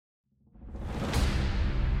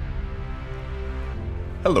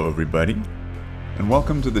Hello, everybody, and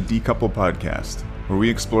welcome to the Decouple Podcast, where we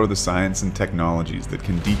explore the science and technologies that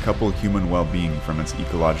can decouple human well-being from its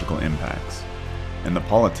ecological impacts, and the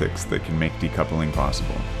politics that can make decoupling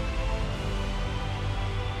possible.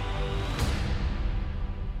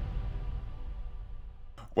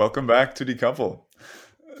 Welcome back to Decouple.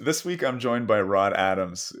 This week I'm joined by Rod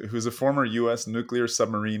Adams, who's a former U.S. nuclear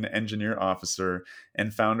submarine engineer officer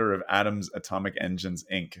and founder of Adams Atomic Engines,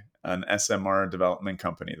 Inc., an SMR development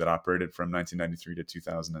company that operated from 1993 to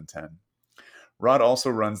 2010. Rod also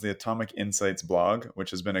runs the Atomic Insights blog, which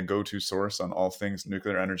has been a go-to source on all things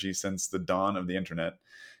nuclear energy since the dawn of the internet,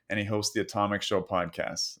 and he hosts the Atomic Show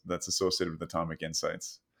podcast that's associated with Atomic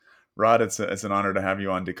Insights. Rod, it's an honor to have you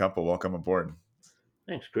on Decouple. Welcome aboard.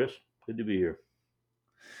 Thanks, Chris. Good to be here.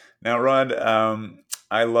 Now, Rod,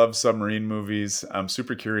 I love submarine movies. I'm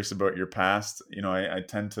super curious about your past. I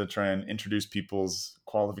tend to try and introduce people's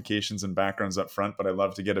qualifications and backgrounds up front, but I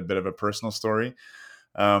love to get a bit of a personal story.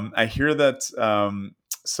 I hear that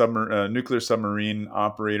nuclear submarine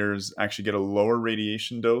operators actually get a lower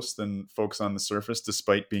radiation dose than folks on the surface,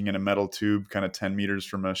 despite being in a metal tube, kind of 10 meters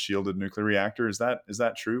from a shielded nuclear reactor. Is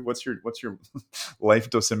that true? What's your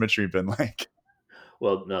life dosimetry been like?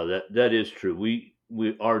 Well, no, that is true. We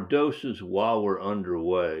our doses while we're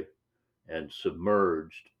underway and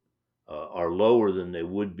submerged are lower than they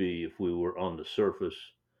would be if we were on the surface,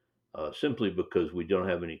 simply because we don't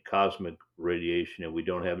have any cosmic radiation and we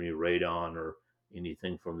don't have any radon or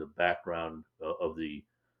anything from the background of the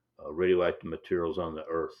radioactive materials on the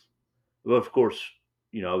Earth. But of course,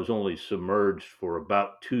 I was only submerged for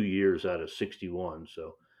about 2 years out of 61,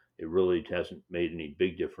 so it really hasn't made any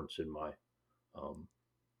big difference in my um,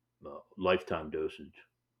 lifetime dosage.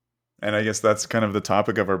 And I guess that's kind of the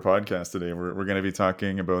topic of our podcast today. We're going to be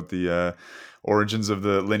talking about the origins of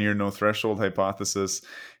the linear no threshold hypothesis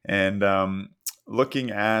and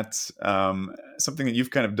looking at something that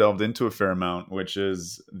you've kind of delved into a fair amount, which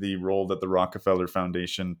is the role that the Rockefeller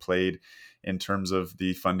Foundation played in terms of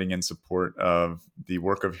the funding and support of the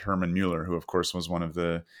work of Herman Mueller, who, of course, was one of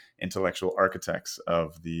the intellectual architects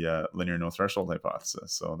of the linear no threshold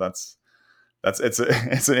hypothesis. So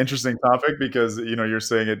it's an interesting topic because you're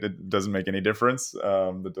saying it doesn't make any difference.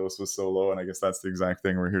 The dose was so low, and I guess that's the exact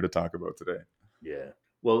thing we're here to talk about today. Yeah.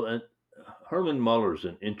 Well, Herman Muller is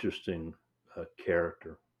an interesting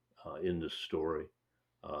character in this story.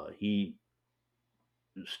 He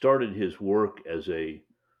started his work as a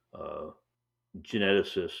uh,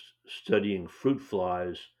 geneticist studying fruit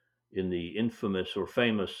flies in the infamous or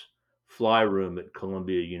famous fly room at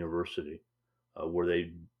Columbia University, where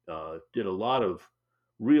they did a lot of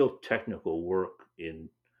real technical work in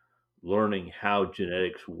learning how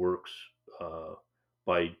genetics works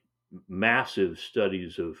by massive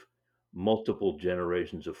studies of multiple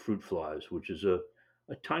generations of fruit flies, which is a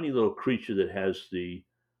tiny little creature that has the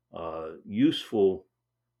useful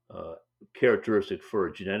uh, characteristic for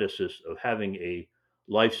a geneticist of having a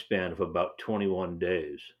lifespan of about 21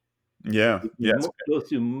 days. Yeah, yeah, Go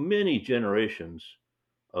through many generations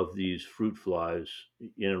of these fruit flies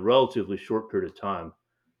in a relatively short period of time.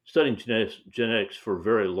 Studying genetics for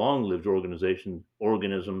very long-lived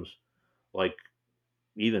organisms like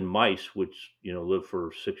even mice, which live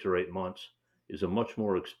for 6 or 8 months, is a much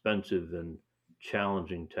more expensive and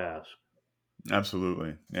challenging task.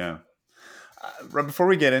 absolutely, yeah. Right before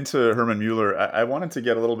we get into Herman Mueller, I wanted to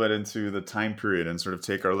get a little bit into the time period and sort of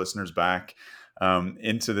take our listeners back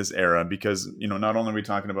into this era because not only are we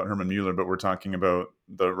talking about Herman Mueller, but we're talking about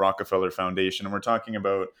the Rockefeller Foundation, and we're talking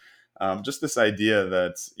about just this idea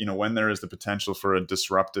that when there is the potential for a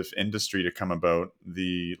disruptive industry to come about,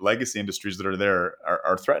 the legacy industries that are there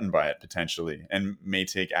are threatened by it potentially and may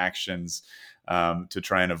take actions to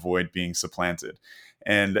try and avoid being supplanted.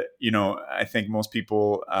 And I think most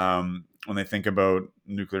people, when they think about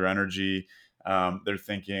nuclear energy, they're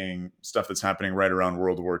thinking stuff that's happening right around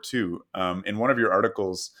World War II. In one of your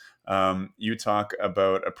articles, you talk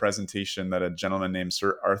about a presentation that a gentleman named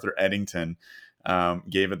Sir Arthur Eddington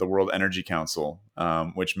gave at the World Energy Council,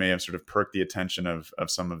 which may have sort of perked the attention of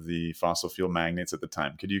some of the fossil fuel magnates at the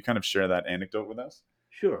time. Could you kind of share that anecdote with us?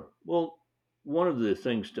 Sure. Well, one of the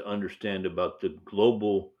things to understand about the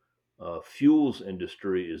global fuels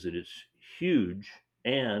industry is that it's huge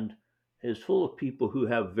and is full of people who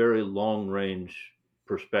have very long range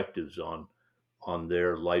perspectives on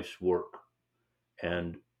their life's work.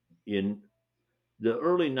 And in the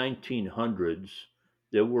early 1900s,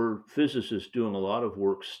 there were physicists doing a lot of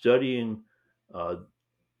work studying uh,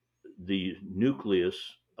 the nucleus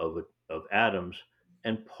of atoms,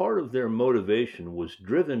 and part of their motivation was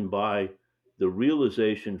driven by the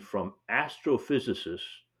realization from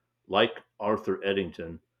astrophysicists like Arthur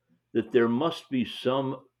Eddington, that there must be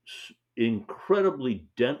some incredibly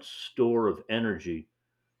dense store of energy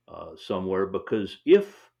somewhere, because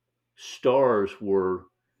if stars were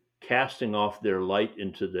casting off their light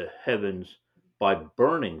into the heavens by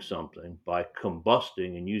burning something, by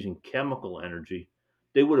combusting and using chemical energy,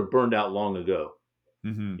 they would have burned out long ago.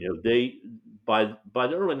 Hmm. You know, they by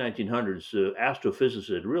the early 1900s,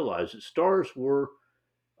 astrophysicists had realized that stars were,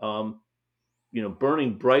 um,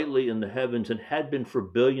 burning brightly in the heavens and had been for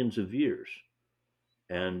billions of years.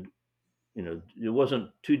 And it wasn't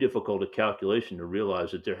too difficult a calculation to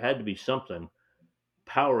realize that there had to be something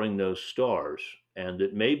powering those stars, and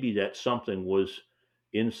that maybe that something was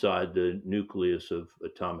inside the nucleus of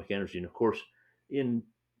atomic energy. And of course, in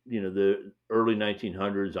the early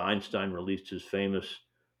 1900s, Einstein released his famous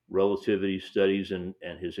relativity studies and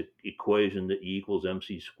his equation that E equals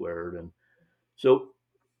mc squared. And so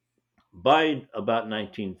by about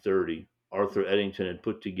 1930, Arthur Eddington had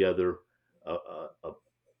put together a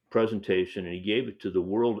presentation, and he gave it to the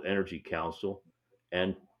World Energy Council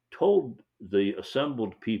and told the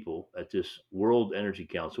assembled people at this World Energy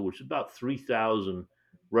Council, which is about 3,000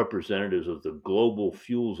 representatives of the global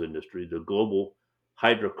fuels industry, the global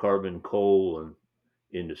hydrocarbon coal and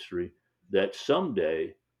industry, that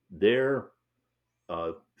someday their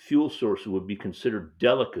fuel sources would be considered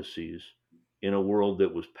delicacies in a world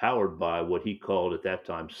that was powered by what he called at that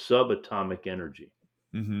time subatomic energy.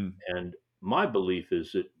 Hmm. And my belief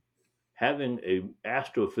is that having a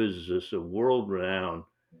astrophysicist of world renown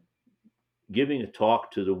giving a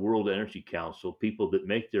talk to the World Energy Council, people that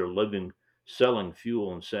make their living selling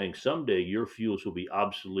fuel, and saying someday your fuels will be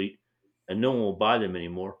obsolete and no one will buy them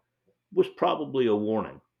anymore, was probably a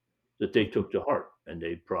warning that they took to heart, and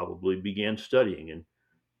they probably began studying. And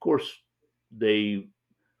of course, they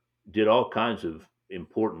did all kinds of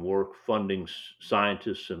important work funding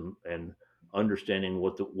scientists and understanding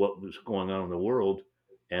what was going on in the world,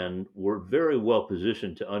 and were very well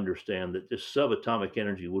positioned to understand that this subatomic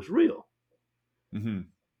energy was real. Hmm.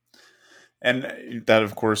 And that,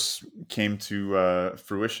 of course, came to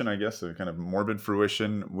fruition, I guess, a kind of morbid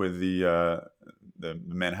fruition with the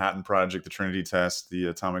Manhattan Project, the Trinity test, the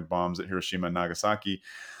atomic bombs at Hiroshima and Nagasaki.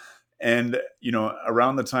 And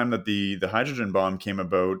around the time that the hydrogen bomb came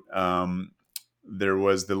about, there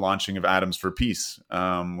was the launching of Atoms for Peace,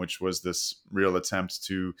 which was this real attempt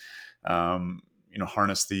to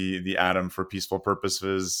harness the atom for peaceful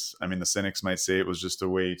purposes. I mean, the cynics might say it was just a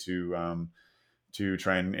way to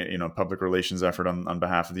try and public relations effort on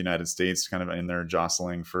behalf of the United States, kind of in their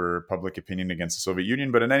jostling for public opinion against the Soviet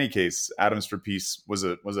Union. But in any case, Atoms for Peace was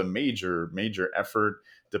a major effort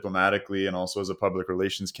diplomatically and also as a public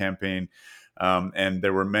relations campaign. And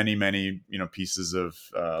there were many pieces of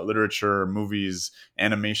literature, movies,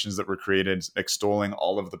 animations that were created extolling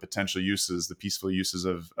all of the potential uses, the peaceful uses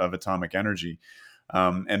of atomic energy.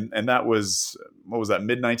 And that was, what was that,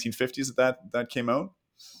 mid 1950s that came out.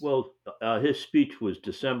 Well, his speech was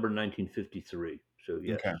December 1953. So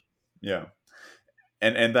yes. Okay. Yeah.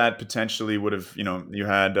 And that potentially would have, you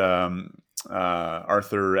had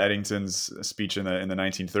Arthur Eddington's speech in the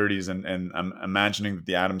 1930s, and I'm imagining that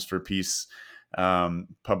the Atoms for Peace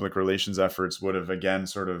public relations efforts would have again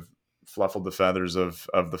sort of fluffled the feathers of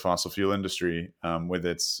the fossil fuel industry with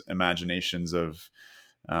its imaginations of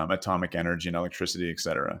atomic energy and electricity,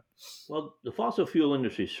 etc. Well, the fossil fuel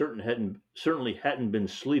industry certainly hadn't been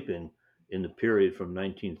sleeping in the period from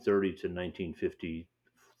 1930 to 1950,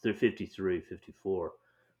 53, 54.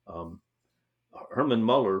 Um, Herman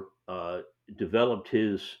Muller developed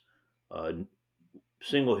his uh,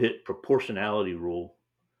 single hit proportionality rule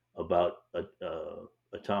about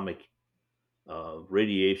atomic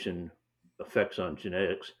radiation effects on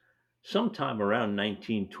genetics sometime around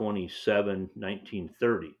 1927,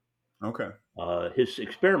 1930. Okay. His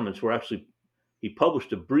experiments were actually, he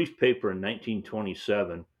published a brief paper in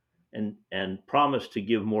 1927 and promised to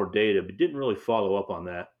give more data, but didn't really follow up on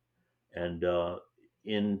that. And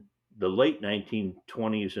in the late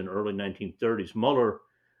 1920s and early 1930s, Muller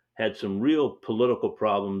had some real political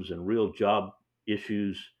problems and real job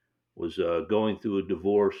issues. Was going through a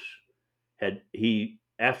divorce. Had he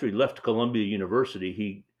After he left Columbia University,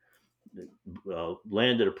 he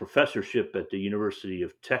landed a professorship at the University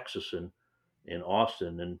of Texas in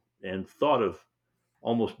Austin, and thought of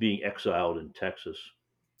almost being exiled in Texas.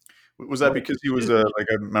 Was that One of because his he was students, like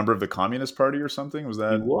a member of the Communist Party or something? Was he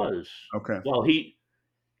that was, okay? well, he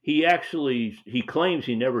claims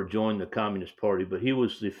he never joined the Communist Party, but he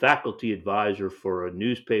was the faculty advisor for a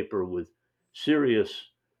newspaper with serious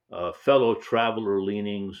fellow traveler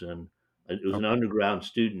leanings, and it was an underground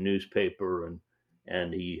student newspaper,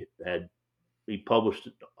 and he had he published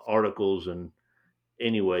articles, and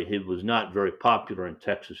anyway, he was not very popular in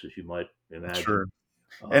Texas, as you might imagine. Sure.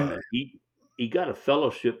 And He got a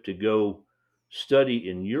fellowship to go study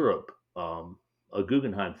in Europe, a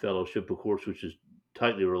Guggenheim Fellowship, of course, which is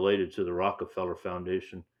tightly related to the Rockefeller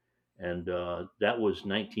Foundation, and that was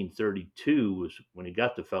 1932 was when he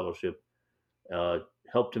got the fellowship. Uh,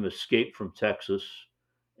 Helped him escape from Texas,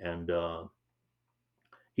 and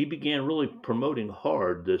he began really promoting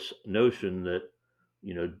hard this notion that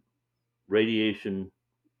you know radiation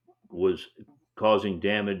was causing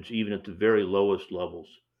damage even at the very lowest levels.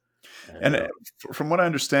 And And from what I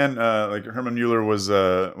understand, like Herman Mueller was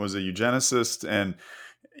a eugenicist, and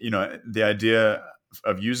the idea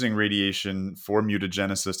of using radiation for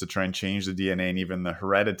mutagenesis to try and change the DNA and even the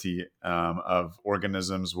heredity of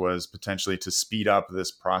organisms was potentially to speed up this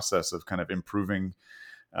process of kind of improving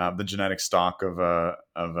the genetic stock of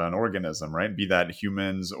an organism, right? Be that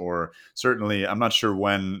humans or certainly, I'm not sure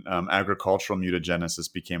when agricultural mutagenesis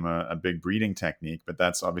became a big breeding technique, but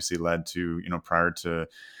that's obviously led to prior to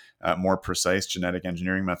more precise genetic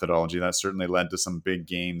engineering methodology, that certainly led to some big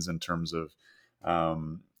gains in terms of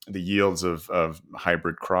the yields of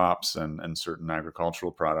hybrid crops and certain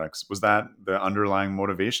agricultural products. Was that the underlying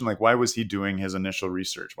motivation? Like, why was he doing his initial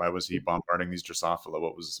research? Why was he bombarding these Drosophila?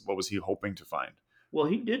 What was he hoping to find? well,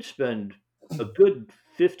 he did spend a good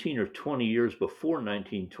 15 or 20 years before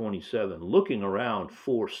 1927 looking around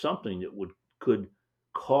for something that would could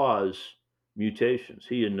cause mutations.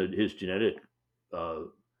 He and his genetic uh,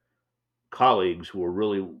 colleagues were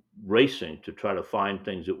really racing to try to find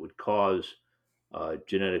things that would cause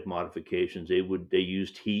genetic modifications. They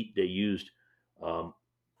used heat, they used um,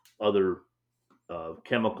 other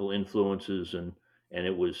chemical influences, and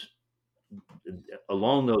it was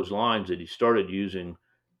along those lines that he started using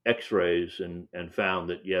X-rays and found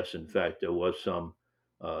that yes, in fact, there was some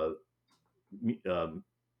uh, um,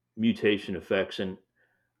 mutation effects. And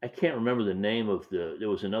I can't remember the name of the. There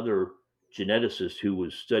was another geneticist who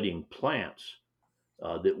was studying plants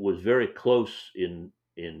that was very close in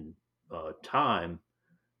time,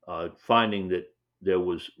 finding that there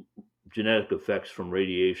was genetic effects from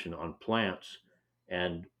radiation on plants.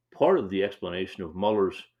 And part of the explanation of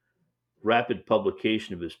Muller's rapid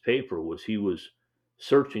publication of his paper was he was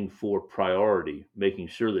searching for priority, making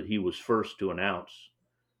sure that he was first to announce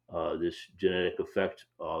this genetic effect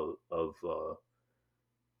of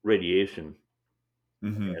radiation.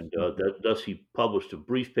 Hmm. And thus he published a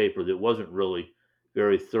brief paper that wasn't really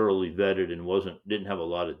very thoroughly vetted and wasn't didn't have a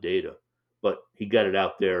lot of data, but he got it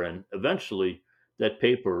out there, and eventually that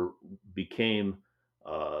paper became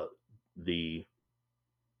uh, the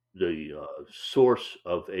source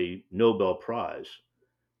of a Nobel Prize,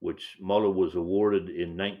 which Muller was awarded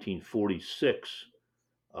in 1946.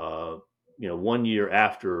 Uh, 1 year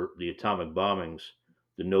after the atomic bombings,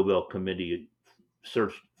 the Nobel Committee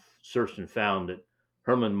searched searched and found that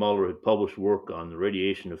Herman Muller had published work on the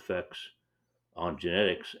radiation effects on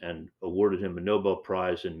genetics and awarded him a Nobel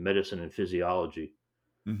Prize in medicine and physiology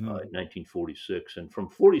Hmm. in 1946. And from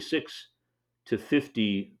 46 to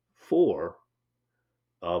 54,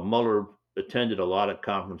 Muller attended a lot of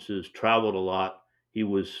conferences, traveled a lot. He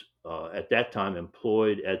was at that time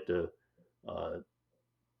employed at the uh,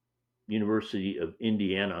 University of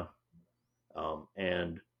Indiana,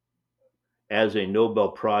 and as a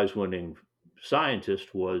Nobel Prize winning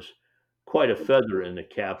scientist was quite a feather in the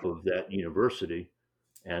cap of that university,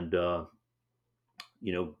 and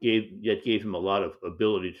gave him a lot of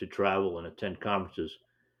ability to travel and attend conferences.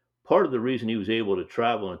 Part of the reason he was able to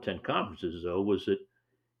travel and attend conferences, though, was that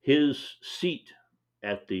his seat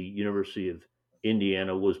at the University of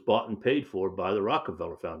Indiana was bought and paid for by the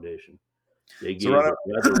Rockefeller Foundation. They So gave right,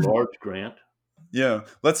 a rather large grant. yeah,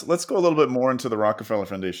 let's go a little bit more into the Rockefeller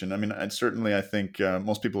Foundation. I mean, I think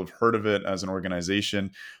most people have heard of it as an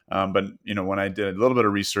organization, but when I did a little bit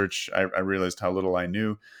of research, I realized how little I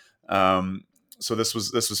knew. Um, so this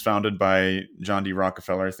was founded by John D.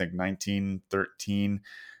 Rockefeller, I think 1913,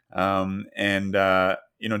 and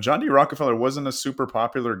John D. Rockefeller wasn't a super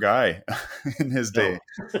popular guy in his day.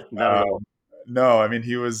 No, not at all. No, I mean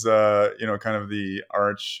he was, kind of the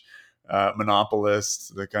arch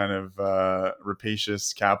monopolist, the kind of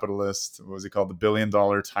rapacious capitalist. What was he called? The $1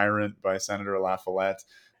 billion tyrant by Senator LaFollette,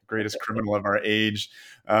 greatest criminal of our age.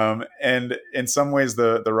 And in some ways,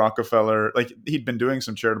 the Rockefeller, like he'd been doing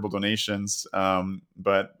some charitable donations,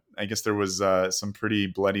 but I guess there was some pretty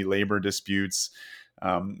bloody labor disputes.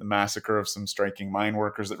 The massacre of some striking mine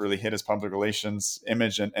workers that really hit his public relations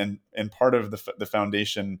image, and part of the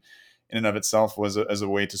foundation in and of itself was as a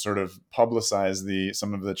way to sort of publicize the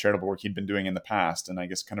some of the charitable work he'd been doing in the past, and I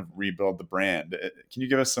guess kind of rebuild the brand. Can you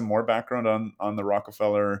give us some more background on the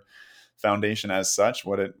Rockefeller Foundation as such?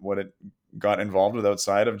 What it got involved with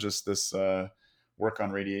outside of just this work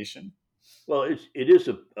on radiation? Well, it is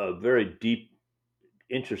a very deep,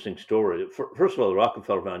 interesting story. First of all, the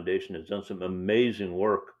Rockefeller Foundation has done some amazing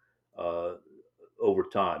work uh, over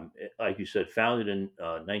time. Like you said, founded in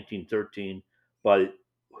 1913 by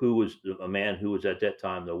who was a man who was at that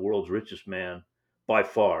time the world's richest man by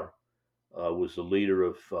far, was the leader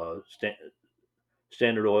of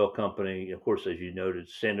Standard Oil Company. Of course, as you noted,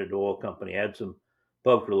 Standard Oil Company had some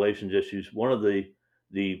public relations issues. One of the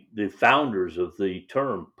founders of the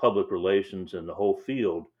term public relations and the whole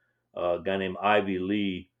field, a guy named Ivy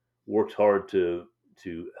Lee, worked hard to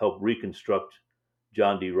help reconstruct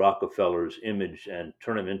John D. Rockefeller's image and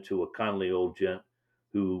turn him into a kindly old gent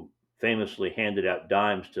who famously handed out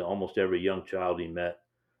dimes to almost every young child he met.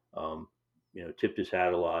 Um, tipped his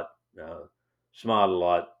hat a lot, smiled a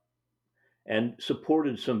lot, and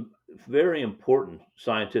supported some very important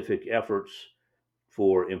scientific efforts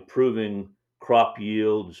for improving crop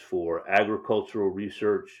yields, for agricultural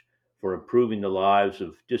research, for improving the lives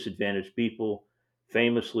of disadvantaged people.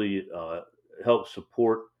 Famously, helped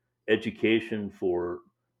support education for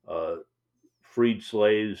uh, freed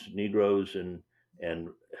slaves, Negroes, and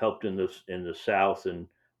helped in the South and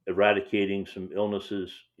eradicating some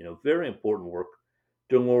illnesses. Very important work.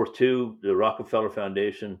 During World War II, the Rockefeller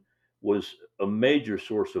Foundation was a major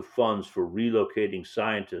source of funds for relocating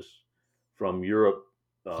scientists from Europe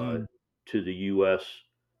uh, Hmm. to the U.S.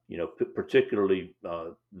 Particularly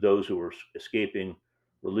those who were escaping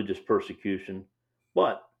religious persecution.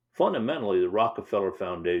 But fundamentally, the Rockefeller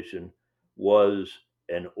Foundation was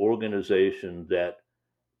an organization that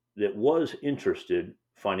was interested,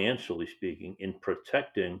 financially speaking, in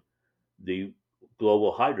protecting the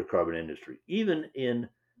global hydrocarbon industry. Even in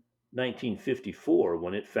 1954,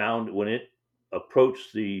 when it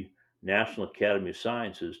approached the National Academy of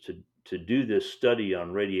Sciences to do this study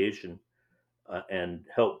on radiation and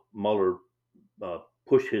help Mueller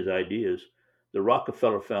push his ideas, the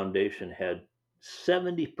Rockefeller Foundation had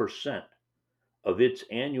 70% of its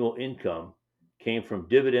annual income came from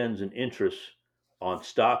dividends and interests on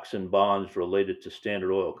stocks and bonds related to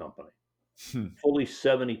Standard Oil Company. Hmm. Fully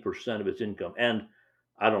 70% of its income. And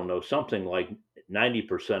I don't know, something like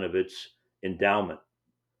 90% of its endowment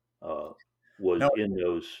uh, was Now, in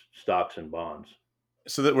those stocks and bonds.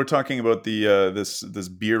 so that we're talking about the this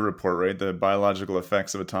Beer report, right? The biological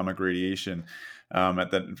effects of atomic radiation.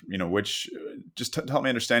 At that, which just help me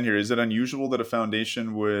understand here. Is it unusual that a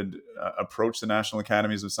foundation would approach the National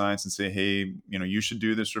Academies of Science and say, "Hey, you should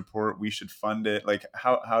do this report. We should fund it." Like,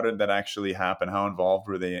 how did that actually happen? How involved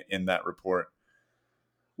were they in that report?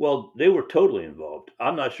 Well, they were totally involved.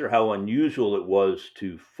 I'm not sure how unusual it was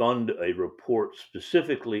to fund a report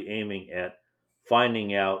specifically aiming at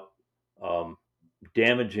finding out um,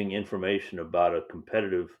 damaging information about a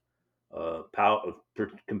competitive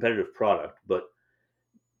product. But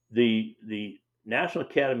the National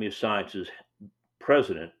Academy of Sciences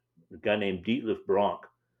president, a guy named Dietlif Bronk,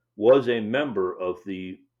 was a member of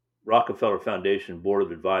the Rockefeller Foundation Board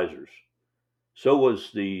of Advisors. So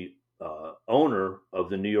was the owner of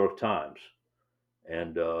the New York Times,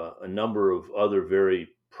 and a number of other very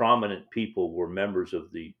prominent people were members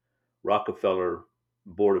of the Rockefeller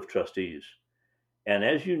Board of Trustees. And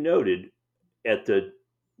as you noted, at the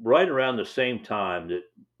right around the same time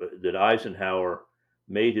that Eisenhower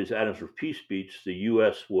made his Atoms for Peace speech, the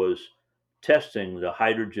U.S. was testing the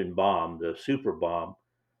hydrogen bomb, the super bomb,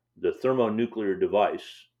 the thermonuclear device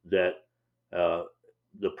that uh,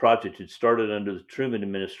 the project had started under the Truman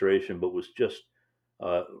administration, but was just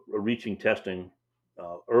reaching testing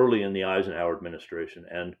early in the Eisenhower administration.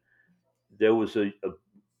 And there was a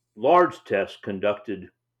large test conducted,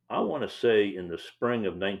 I want to say, in the spring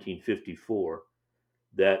of 1954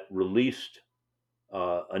 that released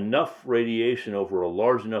enough radiation over a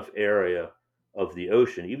large enough area of the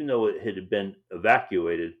ocean, even though it had been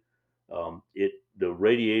evacuated. The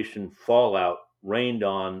radiation fallout rained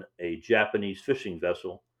on a Japanese fishing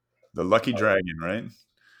vessel, The Lucky uh, Dragon, right?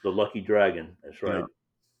 the Lucky Dragon. That's Yeah. right.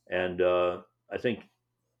 And I think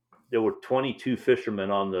there were 22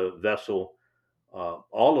 fishermen on the vessel.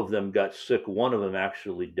 All of them got sick. One of them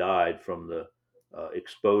actually died from the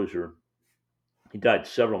exposure. He died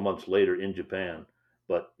several months later in Japan,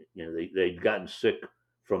 but they'd gotten sick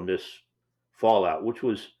from this fallout, which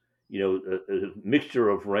was a mixture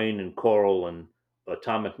of rain and coral and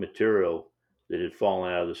atomic material that had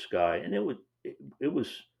fallen out of the sky, and it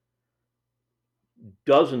was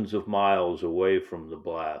dozens of miles away from the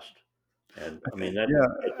blast. And I mean, that, Yeah,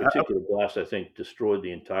 that I- particular blast, I think, destroyed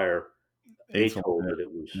the entire atoll. atoll that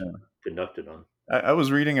it was Yeah. conducted on. I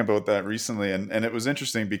was reading about that recently, and it was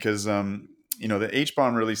interesting because the H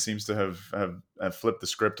bomb really seems to have flipped the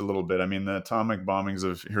script a little bit. I mean, the atomic bombings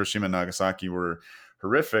of Hiroshima and Nagasaki were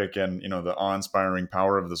horrific, and the awe-inspiring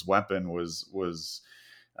power of this weapon was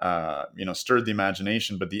stirred the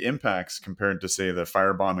imagination. But the impacts compared to, say, the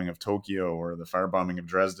firebombing of Tokyo or the firebombing of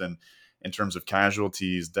Dresden, in terms of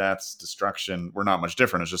casualties, deaths, destruction, were not much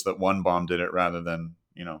different. It's just that one bomb did it rather than,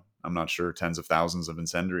 I'm not sure, tens of thousands of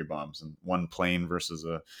incendiary bombs and one plane versus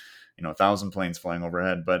a thousand planes flying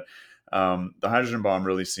overhead. But the hydrogen bomb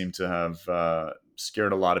really seemed to have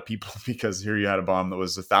scared a lot of people because here you had a bomb that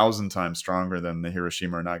was 1,000 times stronger than the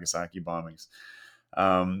Hiroshima or Nagasaki bombings.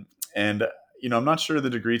 And I'm not sure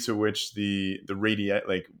the degree to which the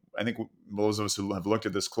like, I think those of us who have looked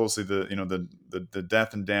at this closely, the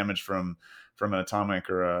death and damage from an atomic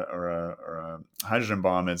or a hydrogen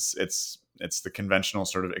bomb, it's the conventional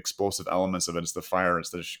sort of explosive elements of it. It's the fire, it's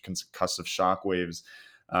the concussive shock waves.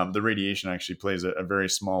 The radiation actually plays a very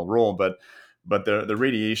small role, but the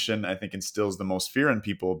radiation, I think, instills the most fear in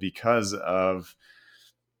people because of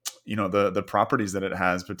the properties that it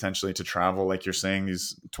has potentially to travel, like you're saying,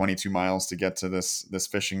 these 22 miles to get to this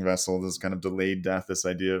fishing vessel, this kind of delayed death, this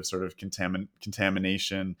idea of sort of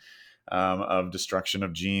contamination, of destruction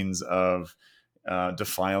of genes, of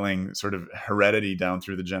defiling sort of heredity down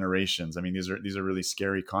through the generations. I mean, these are really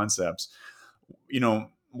scary concepts.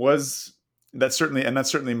 Was that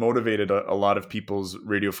certainly motivated a lot of people's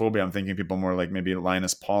radiophobia. I'm thinking people more like maybe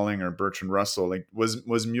Linus Pauling or Bertrand Russell. Like,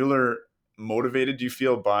 was Mueller motivated, do you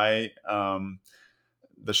feel, by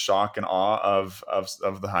the shock and awe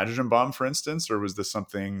of the hydrogen bomb, for instance, or was this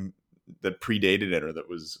something that predated it or that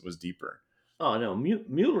was deeper? Oh no,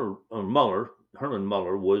 Mueller or Muller, Herman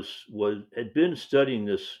Muller was had been studying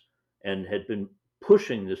this and had been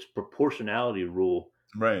pushing this proportionality rule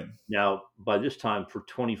Right. now by this time for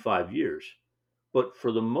 25 years. But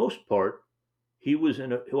for the most part, he was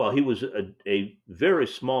he was a very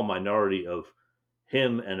small minority of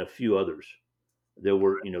him and a few others. There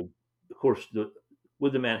were, of course,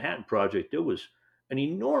 with the Manhattan Project, there was an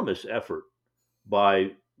enormous effort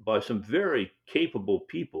by some very capable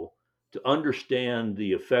people to understand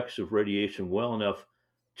the effects of radiation well enough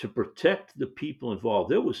to protect the people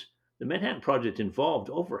involved. The Manhattan Project involved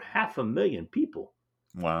over 500,000 people,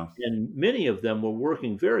 Wow. and many of them were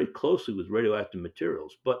working very closely with radioactive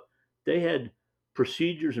materials, but they had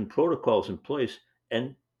procedures and protocols in place,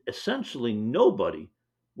 and essentially nobody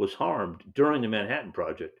was harmed during the Manhattan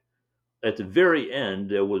Project. At the very end,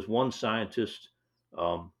 there was one scientist,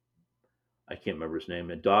 um, I can't remember his name,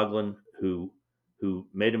 Doglin, who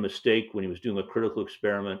made a mistake when he was doing a critical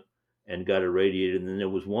experiment and got irradiated. And then there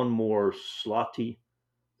was one more, Slotty,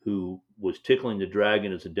 who was tickling the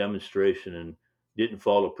dragon as a demonstration and didn't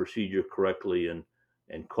follow procedure correctly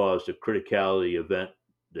and caused a criticality event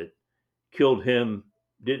that killed him.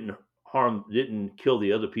 Didn't kill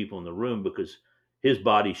the other people in the room because his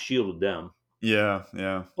body shielded them. Yeah,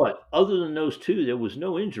 yeah. But other than those two, there was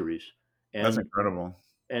no injuries That's and incredible.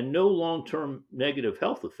 no long-term negative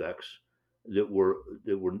health effects that were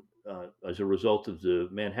as a result of the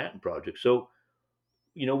Manhattan Project. So,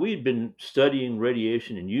 we had been studying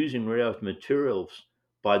radiation and using radioactive materials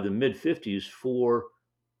by the mid 50s for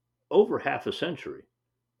over half a century,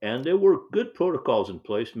 and there were good protocols in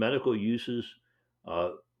place, medical uses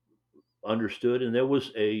uh, understood, and there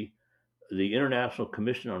was a the International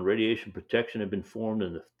Commission on Radiation Protection had been formed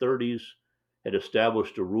in the 30s, had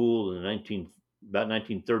established a rule in the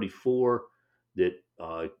 1934 that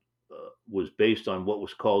was based on what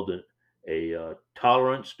was called a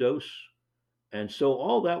tolerance dose, and so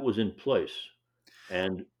all that was in place,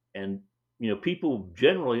 and and people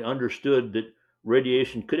generally understood that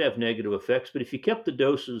radiation could have negative effects, but if you kept the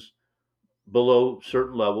doses below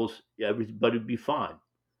certain levels, everybody would be fine.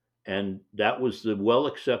 And that was the well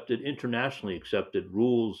accepted, internationally accepted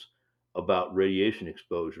rules about radiation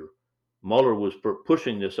exposure. Muller was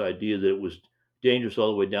pushing this idea that it was dangerous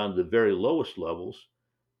all the way down to the very lowest levels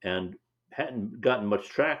and hadn't gotten much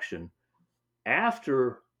traction.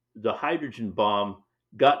 After the hydrogen bomb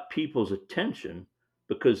got people's attention,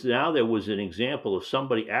 because now there was an example of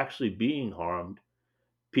somebody actually being harmed,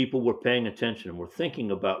 people were paying attention and were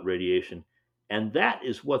thinking about radiation. And that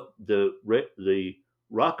is what the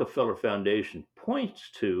Rockefeller Foundation points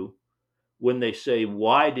to when they say,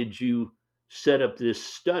 why did you set up this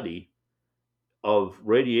study of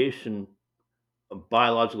radiation, of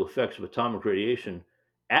biological effects of atomic radiation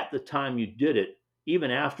at the time you did it,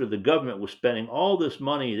 even after the government was spending all this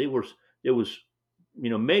money? There was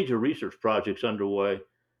major research projects underway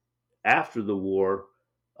after the war,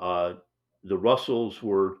 uh, the Russells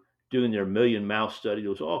were doing their million mouse study. There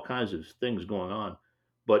was all kinds of things going on,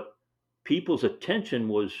 but people's attention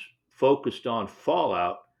was focused on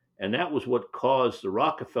fallout, and that was what caused the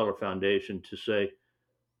Rockefeller Foundation to say,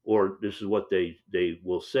 or this is what they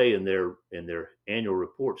will say in their annual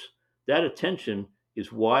reports. That attention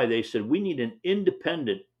is why they said we need an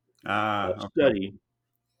independent Ah, okay. study,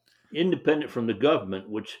 independent from the government,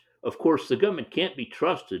 which of course the government can't be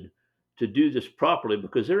trusted to do this properly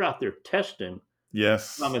because they're out there testing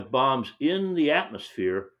Yes, atomic bombs in the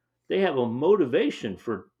atmosphere. They have a motivation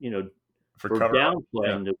for for for cover up. Yeah.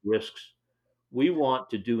 downplaying the risks. We want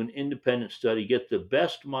to do an independent study, get the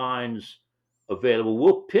best minds available.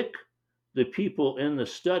 We'll pick the people in the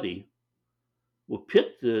study. We'll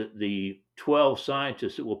pick the 12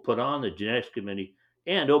 scientists that will put on the genetics committee.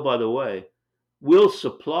 And oh, by the way, we'll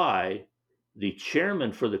supply the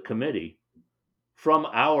chairman for the committee from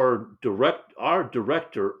our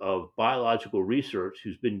director of biological research,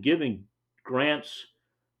 who's been giving grants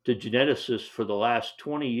to geneticists for the last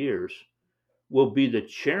 20 years, will be the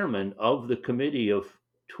chairman of the committee of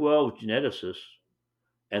 12 geneticists,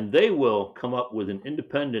 and they will come up with an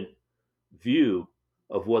independent view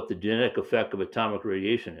of what the genetic effect of atomic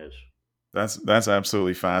radiation is. That's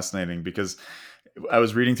absolutely fascinating because I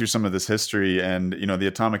was reading through some of this history, and the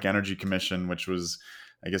Atomic Energy Commission, which was,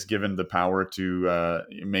 I guess, given the power to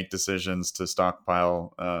make decisions to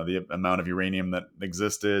stockpile the amount of uranium that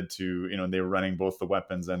existed. To they were running both the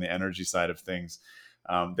weapons and the energy side of things.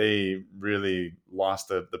 They really lost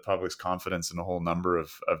the public's confidence in a whole number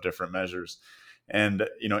of different measures. And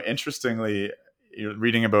interestingly,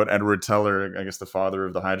 reading about Edward Teller, I guess the father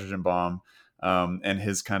of the hydrogen bomb, and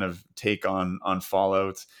his kind of take on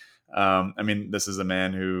fallout. I mean, this is a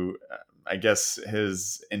man who, I guess,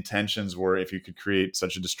 his intentions were, if you could create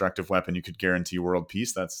such a destructive weapon, you could guarantee world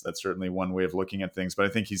peace. That's certainly one way of looking at things. But I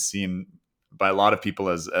think he's seen by a lot of people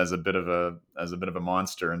as a bit of a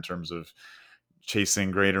monster in terms of chasing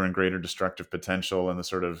greater and greater destructive potential, and the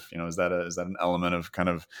sort of, is that an element of kind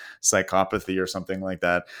of psychopathy or something like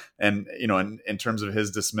that. And in terms of his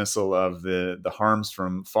dismissal of the harms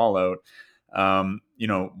from fallout,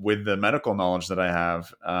 with the medical knowledge that I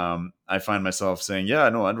have, I find myself saying, yeah,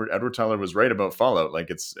 no, Edward Teller was right about fallout. Like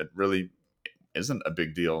it really isn't a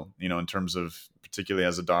big deal, in terms of, particularly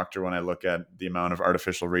as a doctor, when I look at the amount of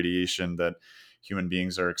artificial radiation that human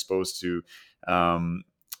beings are exposed to.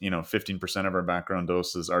 15% of our background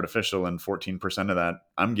dose is artificial, and 14% of that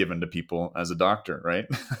I'm given to people as a doctor, right?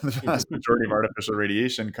 The vast majority of artificial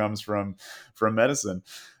radiation comes from medicine.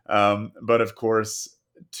 But of course,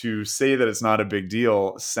 to say that it's not a big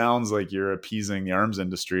deal sounds like you're appeasing the arms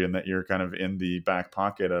industry, and that you're kind of in the back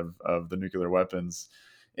pocket of the nuclear weapons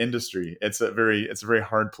industry. It's a very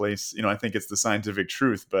hard place. I think it's the scientific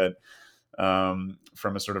truth, but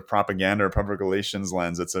from a sort of propaganda or public relations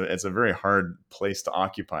lens, it's a very hard place to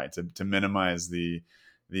occupy, to minimize the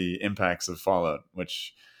impacts of fallout,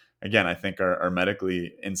 which again I think are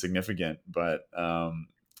medically insignificant, but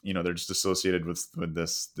they're just associated with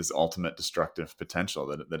this ultimate destructive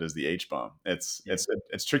potential that is the H bomb. It's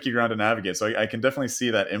tricky ground to navigate. So I can definitely see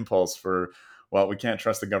that impulse for, well, we can't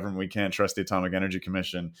trust the government, we can't trust the Atomic Energy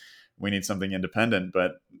Commission, we need something independent.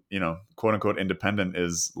 But quote unquote independent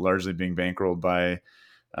is largely being bankrolled by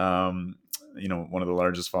one of the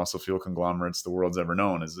largest fossil fuel conglomerates the world's ever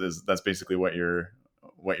known. Is that's basically what you're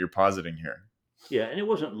positing here? Yeah, and it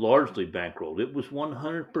wasn't largely bankrolled; it was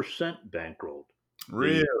 100% bankrolled.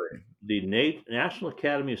 The Really? National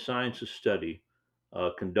Academy of Sciences study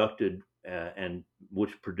conducted and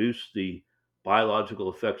which produced the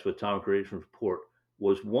biological effects of atomic radiation report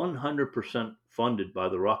was 100% funded by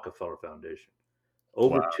the Rockefeller Foundation.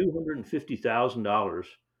 Over Wow. $250,000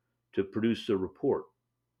 to produce the report.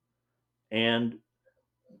 And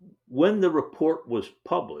when the report was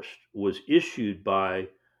issued by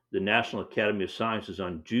the National Academy of Sciences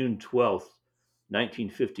on June 12th,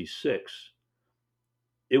 1956,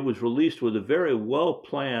 it was released with a very well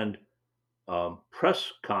planned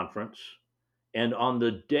press conference. And on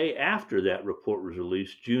the day after that report was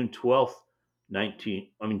released, June 13th,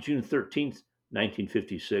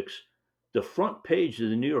 1956, the front page of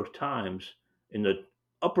the New York Times, in the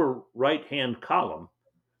upper right hand column,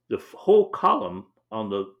 the whole column on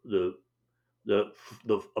the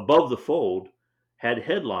above the fold had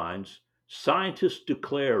headlines: "Scientists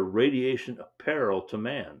declare radiation a peril to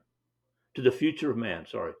man, to the future of man."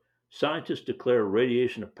 Sorry, scientists declare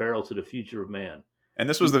radiation a peril to the future of man. And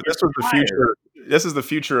The this was the entire future. This is the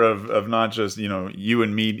future of not just you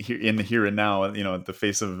and me here in the here and now. At the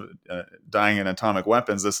face of dying in atomic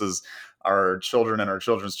weapons, this is our children and our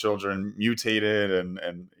children's children mutated,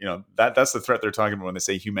 and that's the threat they're talking about when they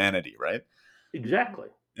say humanity, right? Exactly.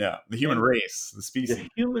 Yeah, the human And race, the the species.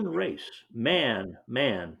 human race, man,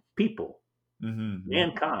 people, Hmm.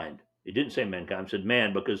 mankind. It didn't say mankind, it said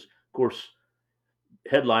man because, of course,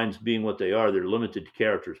 headlines being what they are, they're limited to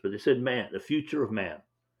characters, but they said man, the future of man.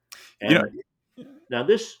 You know, And now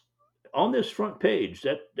this on this front page,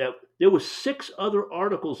 that there was 6 other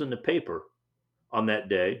articles in the paper on that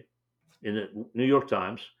day in the New York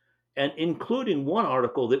Times, and including one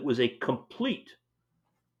article that was a complete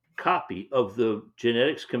copy of the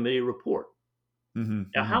genetics committee report. hmm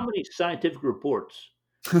Now, how hmm many scientific reports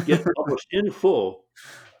get published in full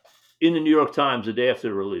in the New York Times the day after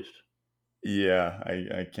they're released? Yeah,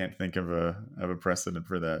 I can't think of a precedent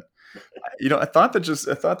for that. I thought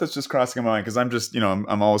that's just crossing my mind because I'm just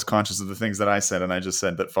I'm always conscious of the things that I said, and I just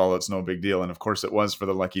said that Fallout's no big deal, and of course it was for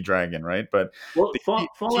the Lucky Dragon, right? But Well, the key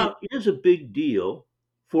Fallout is a big deal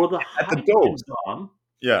for the at the dose, hydrogen bomb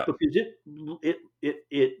yeah, because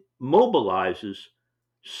it mobilizes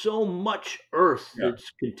so much Earth yeah,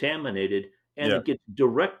 that's contaminated, and yeah, it gets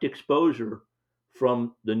direct exposure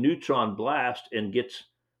from the neutron blast and gets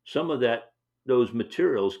some of those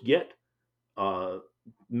materials get uh,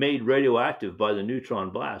 made radioactive by the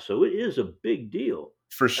neutron blast. So it is a big deal.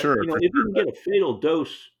 for sure, for If you sure. can get a fatal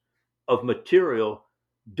dose of material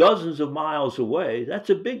dozens of miles away, that's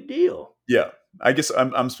a big deal. Yeah, I guess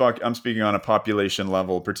I'm speaking on a population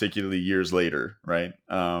level, particularly years later, right?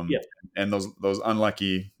 Yeah. And those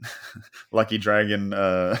unlucky Lucky Dragon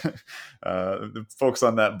the folks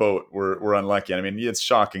on that boat were unlucky. I mean, it's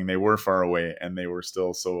shocking they were far away and they were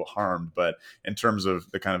still so harmed. But in terms of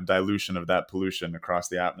the kind of dilution of that pollution across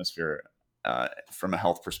the atmosphere, from a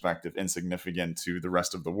health perspective, insignificant to the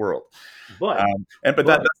rest of the world. But And but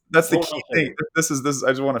but that's the hold on key a thing. second. This.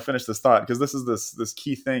 I just want to finish this thought because this is this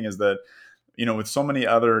key thing is that with so many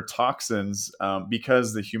other toxins,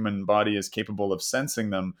 because the human body is capable of sensing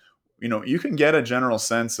them. You can get a general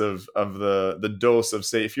sense of the dose of,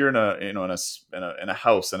 say, if you're in a in a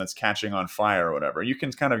house and it's catching on fire or whatever, you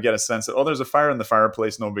can kind of get a sense that, oh, there's a fire in the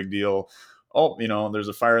fireplace, no big deal. Oh, there's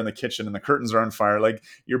a fire in the kitchen and the curtains are on fire. Like,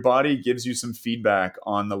 your body gives you some feedback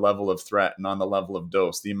on the level of threat and on the level of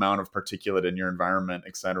dose, the amount of particulate in your environment,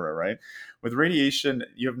 etc. Right? With radiation,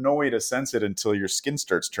 you have no way to sense it until your skin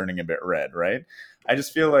starts turning a bit red, right? I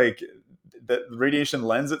just feel like that radiation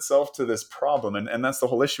lends itself to this problem, and that's the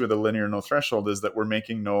whole issue with the linear no threshold, is that we're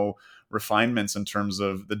making no refinements in terms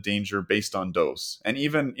of the danger based on dose. And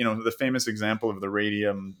even the famous example of the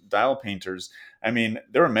radium dial painters, I mean,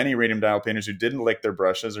 there were many radium dial painters who didn't lick their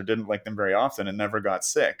brushes or didn't lick them very often and never got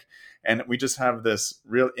sick. And we just have this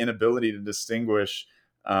real inability to distinguish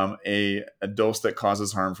a dose that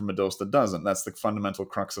causes harm from a dose that doesn't. That's the fundamental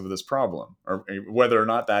crux of this problem, or whether or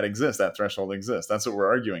not that exists, that threshold exists. That's what we're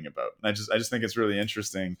arguing about. And I just think it's really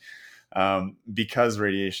interesting, because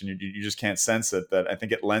radiation, you just can't sense it. That I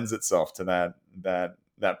think it lends itself to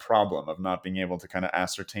that problem of not being able to kind of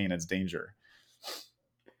ascertain its danger.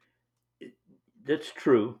 That's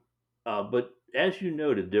true. But as you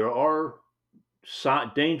noted, there are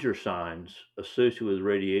danger signs associated with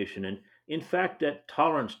radiation. And in fact, that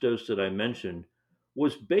tolerance dose that I mentioned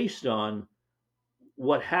was based on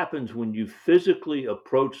what happens when you physically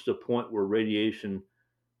approach the point where radiation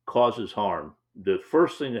causes harm. The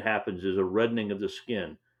first thing that happens is a reddening of the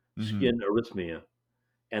Hmm. skin erythema.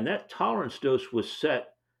 And that tolerance dose was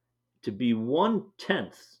set to be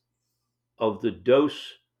 1/10 of the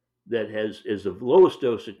dose that is the lowest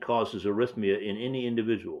dose that causes arrhythmia in any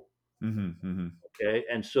individual. Hmm. Hmm. Okay,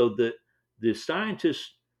 and so the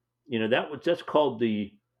scientists, that's called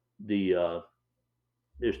the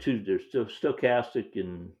there's stochastic,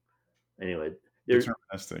 and anyway, there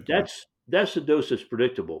Deterministic. Yeah. that's the dose that's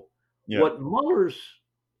predictable. Yeah. What Muller's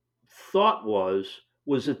thought was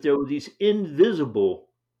that there were these invisible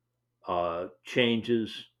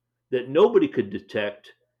changes that nobody could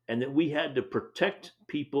detect, and that we had to protect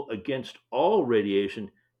people against all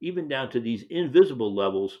radiation, even down to these invisible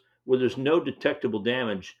levels where there's no detectable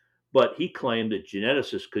damage. But he claimed that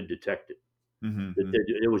geneticists could detect it, that Hmm.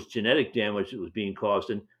 there was genetic damage that was being caused.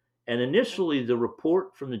 And initially, the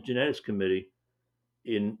report from the genetics committee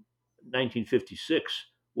in 1956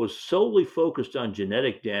 was solely focused on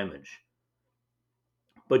genetic damage.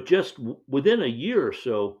 But just within a year or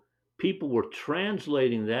so, people were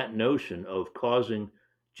translating that notion of causing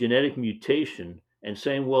genetic mutation and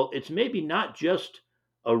saying, well, it's maybe not just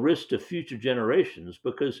a risk to future generations,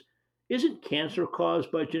 because isn't cancer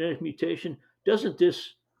caused by genetic mutation? Doesn't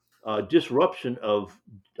this disruption of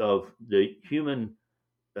the human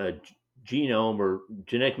uh, genome or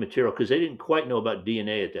genetic material, because they didn't quite know about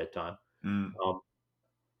DNA at that time, Mm. Um,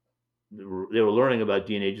 they were learning about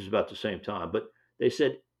DNA just about the same time, but they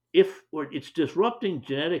said if it's disrupting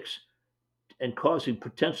genetics and causing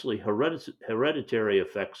potentially hereditary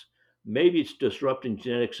effects, maybe it's disrupting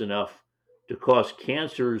genetics enough to cause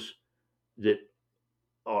cancers that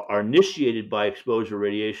are initiated by exposure to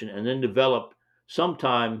radiation and then develop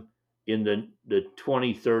sometime in the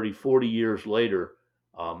 20, 30, 40 years later.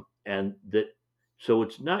 And that, so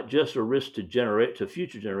it's not just a risk to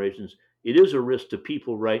future generations, it is a risk to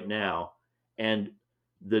people right now. And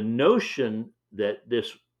the notion that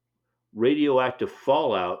this radioactive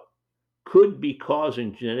fallout could be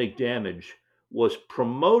causing genetic damage was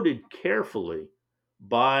promoted carefully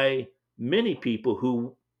by many people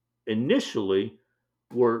who initially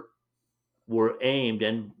were aimed,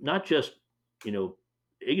 and not just, you know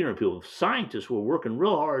ignorant people, scientists were working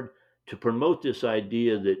real hard to promote this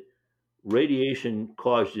idea that radiation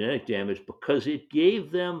caused genetic damage because it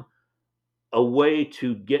gave them a way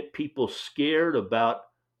to get people scared about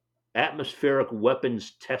atmospheric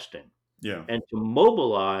weapons testing Yeah. and to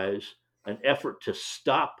mobilize an effort to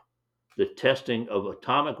stop the testing of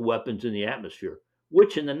atomic weapons in the atmosphere,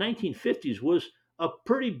 which in the 1950s was a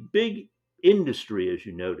pretty big industry, as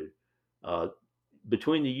you noted. Uh,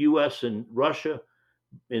 Between the US and Russia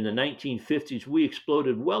in the 1950s, we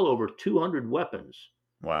exploded well over 200 weapons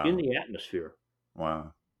in Wow. the atmosphere.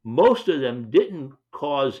 Wow. Most of them didn't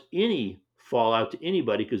cause any fallout to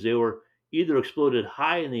anybody because they were either exploded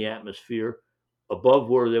high in the atmosphere above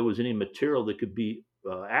where there was any material that could be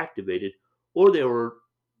activated, or they were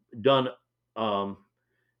done um,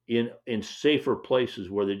 in safer places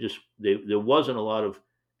where there wasn't a lot of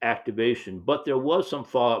activation, but there was some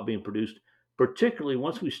fallout being produced, particularly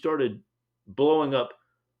once we started blowing up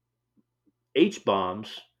H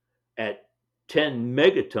bombs at 10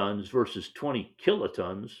 megatons versus 20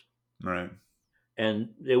 kilotons, Right.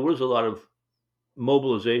 and there was a lot of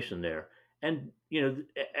mobilization there. And in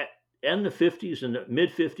the 50s and the mid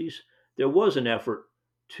 50s, there was an effort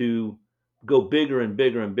to go bigger and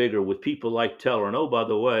bigger and bigger with people like Teller. And oh, by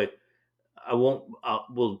the way, I won't.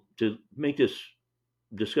 Well, to make this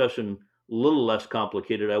discussion a little less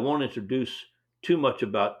complicated, I won't introduce too much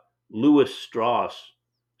about Lewis Mm. Strauss,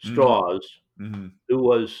 Mm. who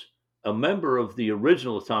was a member of the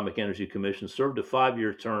original Atomic Energy Commission, served a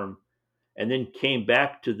 5-year term, and then came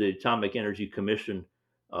back to the Atomic Energy Commission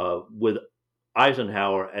with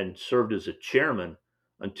Eisenhower and served as a chairman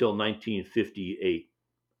until 1958.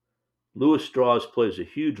 Lewis Strauss plays a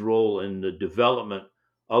huge role in the development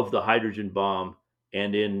of the hydrogen bomb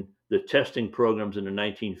and in the testing programs in the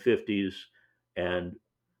 1950s. And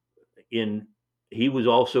in he was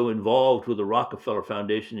also involved with the Rockefeller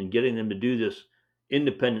Foundation in getting them to do this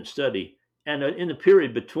independent study. And in the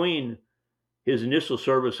period between his initial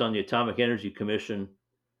service on the Atomic Energy Commission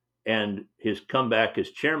and his comeback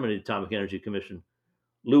as chairman of the Atomic Energy Commission,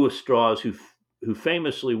 Lewis Strauss, who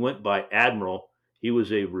famously went by Admiral, he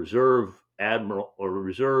was a reserve admiral or a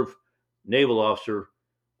reserve naval officer,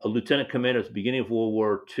 a lieutenant commander at the beginning of World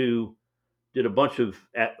War II, did a bunch of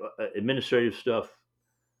administrative stuff,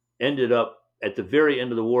 ended up at the very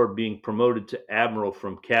end of the war being promoted to admiral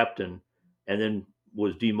from captain, and then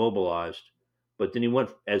was demobilized. But then he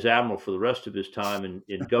went as admiral for the rest of his time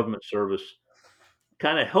in government service,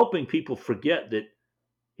 kind of helping people forget that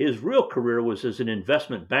his real career was as an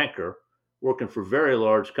investment banker, working for very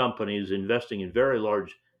large companies, investing in very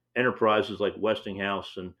large enterprises like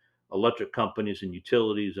Westinghouse and electric companies and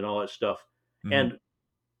utilities and all that stuff. Mm. And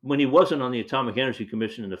when he wasn't on the Atomic Energy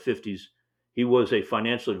Commission in the 50s, he was a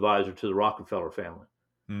financial advisor to the Rockefeller family.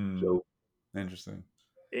 Mm. So, Interesting.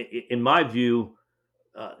 in my view,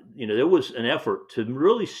 there was an effort to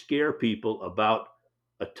really scare people about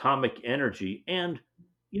atomic energy, and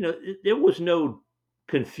there was no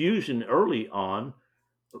confusion early on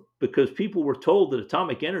because people were told that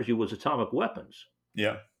atomic energy was atomic weapons.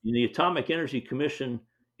 Yeah. The Atomic Energy Commission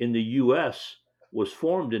in the U.S. was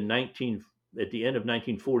formed at the end of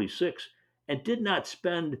 1946 and did not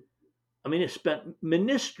spend. I mean, it spent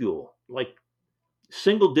minuscule, like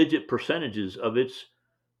single-digit percentages of its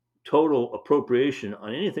total appropriation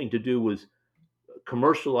on anything to do with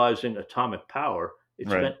commercializing atomic power. It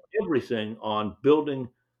Right. spent everything on building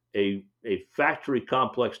a factory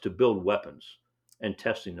complex to build weapons and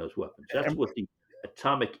testing those weapons. That's And, what the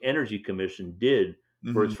Atomic Energy Commission did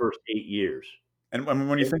for its mhm. first 8 years. And when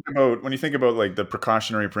you And think about like the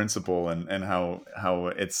precautionary principle and how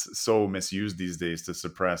it's so misused these days to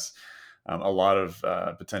suppress a lot of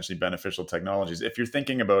potentially beneficial technologies. If you're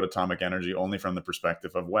thinking about atomic energy only from the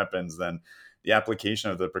perspective of weapons, then the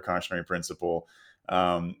application of the precautionary principle,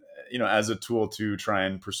 um, as a tool to try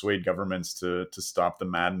and persuade governments to stop the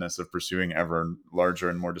madness of pursuing ever larger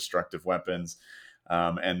and more destructive weapons,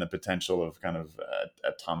 and the potential of kind of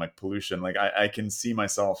atomic pollution. Like I can see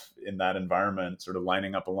myself in that environment, sort of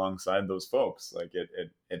lining up alongside those folks. Like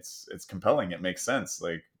it's compelling. It makes sense.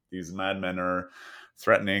 Like these madmen are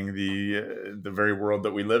threatening the very world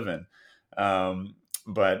that we live in.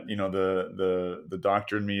 But the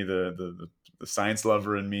doctor in me, the science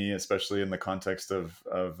lover in me, especially in the context of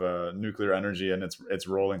nuclear energy and its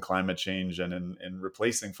role in climate change and in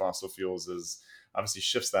replacing fossil fuels, is obviously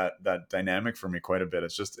shifts that dynamic for me quite a bit.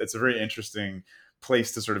 It's a very interesting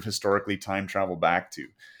place to sort of historically time travel back to.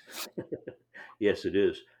 Yes, it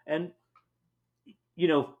is. And you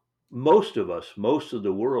know, most of us, most of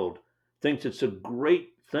the world thinks it's a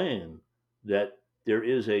great thing that there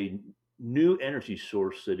is a new energy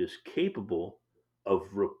source that is capable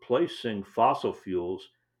of replacing fossil fuels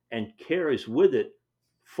and carries with it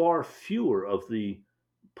far fewer of the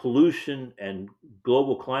pollution and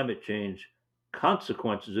global climate change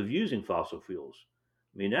consequences of using fossil fuels.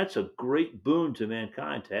 I mean, that's a great boon to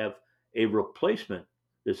mankind to have a replacement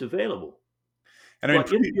that's available. And I mean,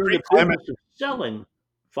 But if you're in pre the climate, business of selling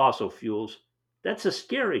fossil fuels, that's a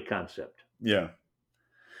scary concept. yeah.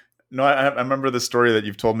 No, I remember the story that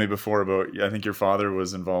you've told me before about. I think your father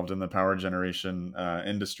was involved in the power generation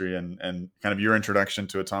industry, and kind of your introduction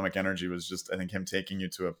to atomic energy was just, I think, him taking you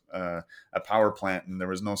to a power plant, and there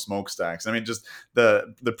was no smokestacks. I mean, just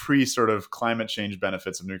the pre sort of climate change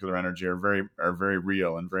benefits of nuclear energy are very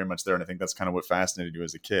real and very much there, and I think that's kind of what fascinated you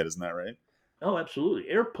as a kid, isn't that right? Oh, absolutely.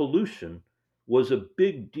 Air pollution was a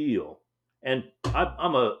big deal, and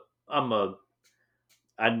I'm a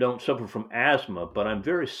I don't suffer from asthma, but I'm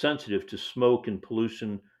very sensitive to smoke and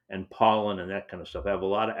pollution and pollen and that kind of stuff. I have a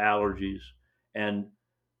lot of allergies, and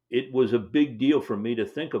it was a big deal for me to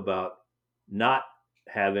think about not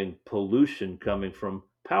having pollution coming from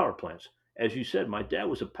power plants. As you said, my dad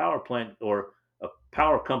was a power plant or a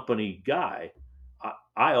power company guy.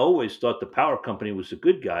 I always thought the power company was the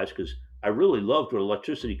good guys because I really loved what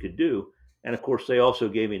electricity could do. And of course, they also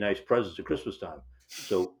gave me nice presents at Christmas time.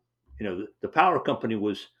 So, the power company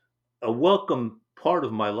was a welcome part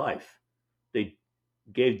of my life. They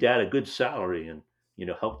gave dad a good salary and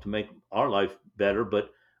helped to make our life better,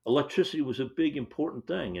 but electricity was a big important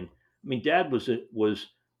thing. And I mean, dad was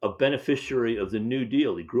a beneficiary of the New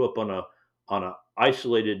Deal. He grew up on a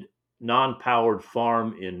isolated non-powered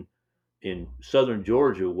farm in southern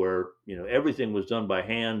Georgia where everything was done by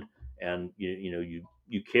hand, and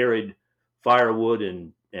you carried firewood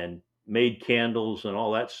and made candles and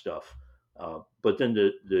all that stuff. But then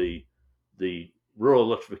the rural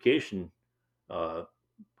electrification, uh,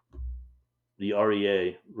 the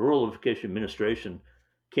REA, Rural Electrification Administration,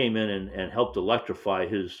 came in and helped electrify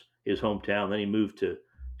his hometown. Then he moved to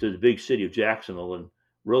the big city of Jacksonville and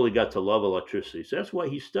really got to love electricity. So that's why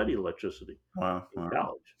he studied electricity Wow, in wow.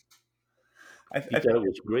 college. He I thought think. it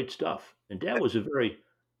was great stuff. And dad was a very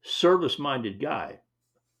service minded guy.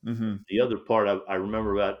 Mhm. The other part I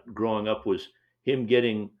remember about growing up was him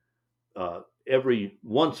getting every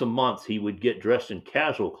once a month he would get dressed in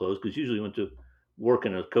casual clothes because usually he went to work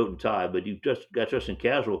in a coat and tie, but he just got dressed in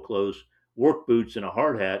casual clothes, work boots, and a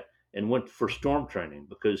hard hat, and went for storm training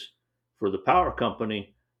because for the power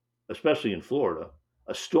company, especially in Florida,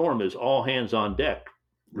 a storm is all hands on deck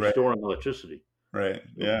Right, restoring electricity. right.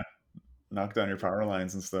 So, Yeah, knock down your power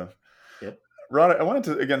lines and stuff. yep. Rod, I wanted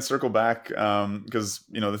to again circle back because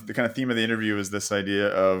the kind of theme of the interview is this idea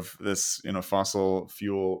of this fossil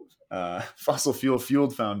fuel fossil fuel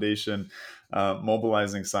fueled foundation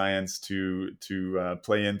mobilizing science to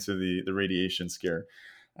play into the radiation scare.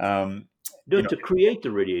 Um, you know, To create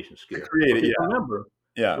the radiation to scare. create it. Because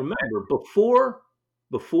Yeah, yeah, remember, before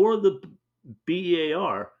the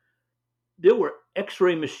BEAR, there were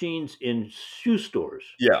X-ray machines in shoe stores.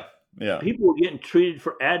 yeah, yeah. People were getting treated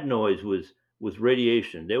for adenoids with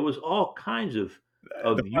radiation. There was all kinds The,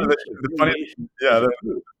 of one of the, use of the funniest, radiation yeah, as a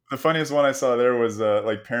tool. the funniest one I saw there was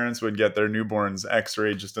like parents would get their newborns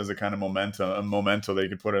X-rayed just as a kind of memento they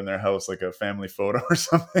could put in their house, like a family photo or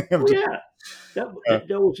something. Of Oh just, yeah, uh,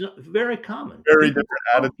 that was very common. very People different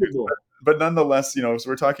were attitudes, comfortable. but nonetheless, so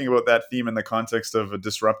we're talking about that theme in the context of a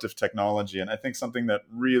disruptive technology, and I think something that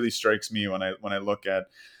really strikes me when I look at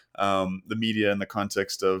the media in the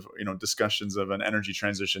context of discussions of an energy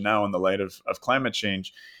transition now in the light of climate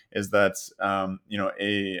change is that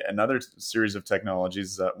a another series of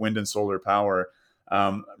technologies, wind and solar power,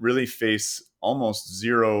 really face almost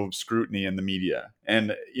zero scrutiny in the media,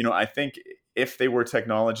 and I think if they were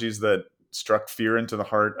technologies that struck fear into the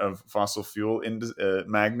heart of fossil fuel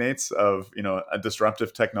magnates of, a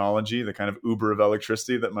disruptive technology, the kind of Uber of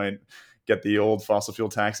electricity that might get the old fossil fuel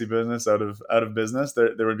taxi business out of business.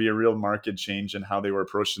 There would be a real market change in how they were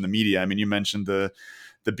approached in the media. I mean, you mentioned the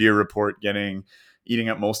beer report eating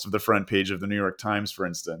up most of the front page of the New York Times, for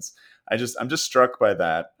instance. I'm just struck by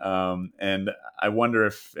that, and I wonder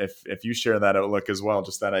if you share that outlook as well.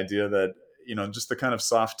 Just that idea that, just the kind of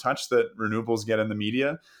soft touch that renewables get in the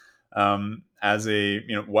media, as a,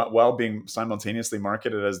 while being simultaneously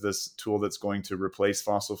marketed as this tool that's going to replace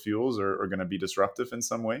fossil fuels, or going to be disruptive in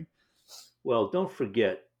some way. Well, don't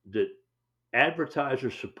forget that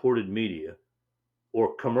advertiser-supported media,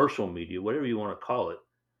 or commercial media, whatever you want to call it,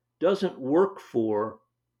 doesn't work for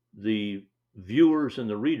the viewers and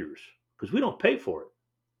the readers because we don't pay for it.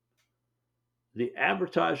 The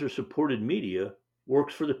advertiser-supported media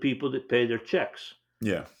works for the people that pay their checks,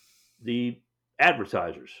 Yeah. the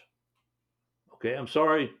advertisers. Okay, I'm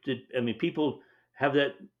sorry. People have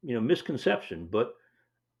that misconception, but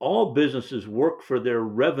all businesses work for their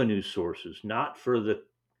revenue sources, not for the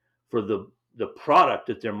product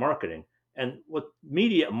that they're marketing. And what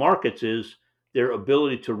media markets is their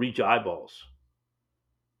ability to reach eyeballs.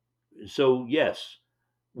 So yes,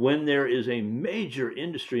 when there is a major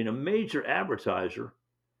industry and a major advertiser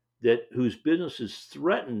whose business is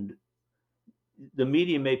threatened, the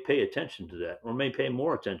media may pay attention to that, or may pay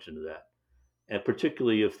more attention to that. And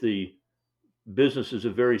particularly if the business is a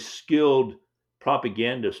very skilled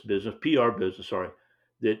propagandist business, PR business, sorry,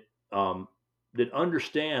 that that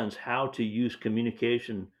understands how to use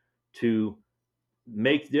communication to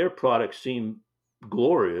make their products seem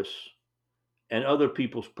glorious and other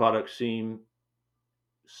people's products seem,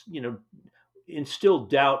 you know, instill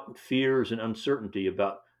doubt, fears, and uncertainty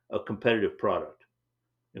about a competitive product.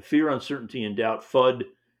 And fear, uncertainty, and doubt, FUD,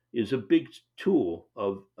 is a big tool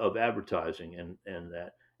of advertising and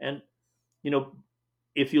that. And you know,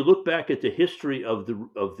 if you look back at the history of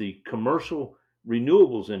the commercial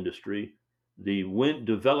renewables industry, the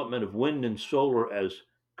development of wind and solar as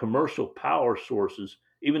commercial power sources,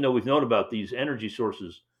 even though we've known about these energy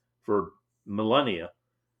sources for millennia,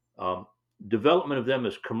 um, development of them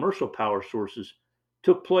as commercial power sources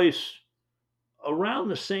took place around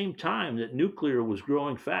the same time that nuclear was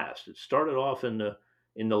growing fast. It started off in the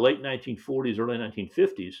late 1940s, early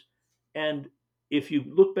 1950s, and if you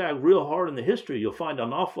look back real hard in the history, you'll find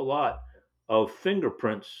an awful lot of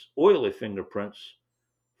fingerprints, oily fingerprints,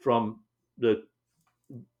 from the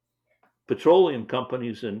petroleum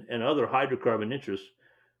companies and other hydrocarbon interests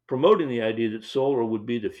promoting the idea that solar would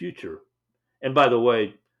be the future. And by the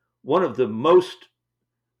way, one of the most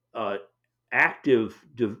uh, active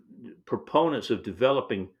proponents of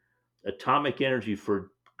developing atomic energy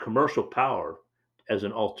for commercial power as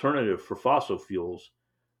an alternative for fossil fuels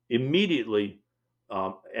immediately,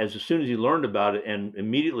 as soon as he learned about it, and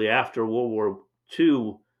immediately after World War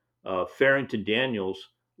II, Farrington Daniels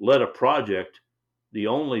led a project, the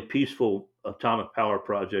only peaceful atomic power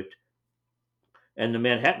project. And the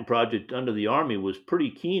Manhattan Project under the Army was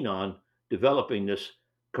pretty keen on developing this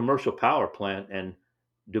commercial power plant and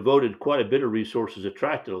devoted quite a bit of resources,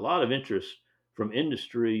 attracted a lot of interest from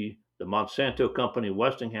industry, the Monsanto company,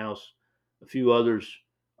 Westinghouse, a few others,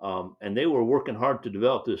 and they were working hard to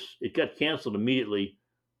develop this. It got canceled immediately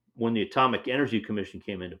when the Atomic Energy Commission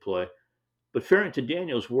came into play. But Farrington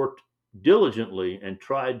Daniels worked diligently and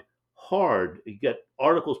tried hard. He got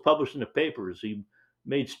articles published in the papers. He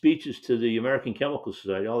made speeches to the American Chemical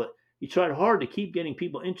Society. All that. He tried hard to keep getting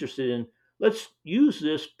people interested in, let's use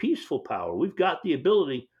this peaceful power. We've got the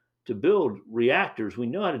ability to build reactors. We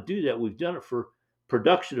know how to do that. We've done it for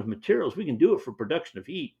production of materials. We can do it for production of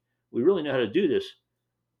heat. We really know how to do this.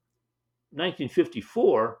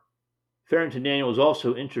 1954, Farrington Daniels was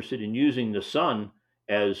also interested in using the sun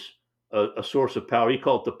as a source of power. He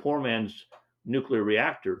called it the poor man's nuclear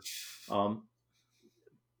reactor.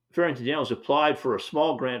 Farrington Daniels applied for a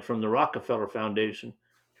small grant from the Rockefeller Foundation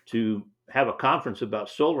to have a conference about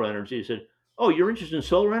solar energy. He said, "Oh, you're interested in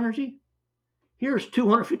solar energy? Here's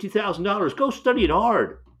 $250,000. Go study it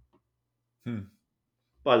hard."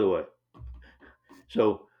 By the way,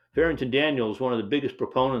 so Farrington Daniels, one of the biggest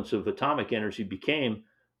proponents of atomic energy, became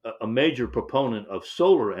a major proponent of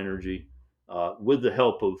solar energy with the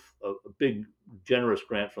help of a big, generous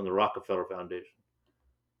grant from the Rockefeller Foundation.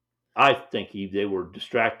 I think they were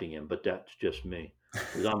distracting him, but that's just me,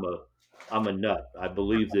 because I'm a nut. I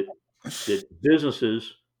believe that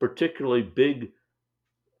businesses, particularly big,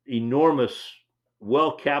 enormous,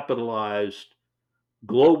 well capitalized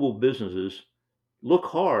global businesses, look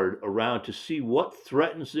hard around to see what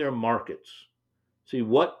threatens their markets, see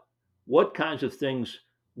what kinds of things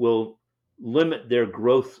will limit their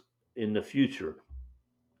growth in the future.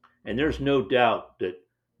 And there's no doubt that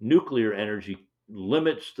nuclear energy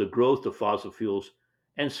limits the growth of fossil fuels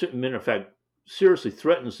and, matter of fact, seriously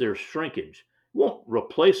threatens their shrinkage. It won't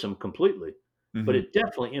replace them completely, but Hmm. it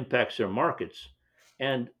definitely impacts their markets.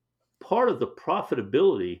 And part of the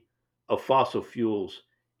profitability of fossil fuels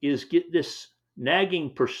is get this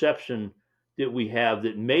nagging perception that we have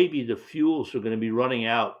that maybe the fuels are going to be running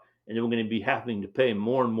out and we're going to be having to pay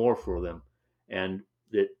more and more for them. And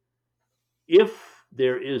that if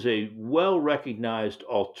there is a well recognized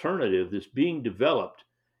alternative that's being developed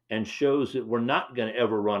and shows that we're not going to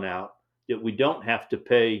ever run out, that we don't have to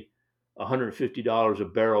pay $150 a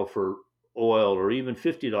barrel for oil or even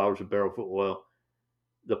 $50 a barrel for oil,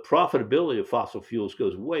 the profitability of fossil fuels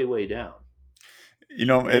goes way, way down. You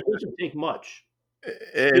know, And it doesn't take much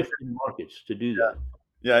it shifting markets to do that.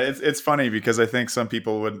 yeah, it's funny because I think some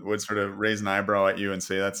people would sort of raise an eyebrow at you and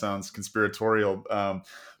say that sounds conspiratorial.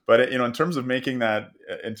 But in terms of making that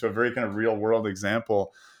into a very kind of real world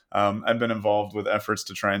example, I've been involved with efforts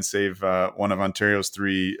to try and save one of Ontario's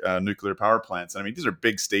three nuclear power plants. And I mean, these are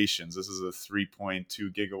big stations. This is a 3.2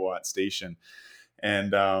 gigawatt station,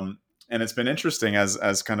 and it's been interesting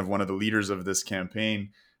as kind of one of the leaders of this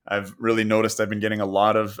campaign. I've really noticed I've been getting a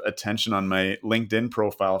lot of attention on my LinkedIn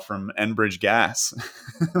profile from Enbridge Gas,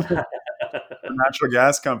 a natural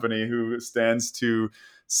gas company who stands to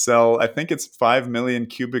sell, I think it's 5 million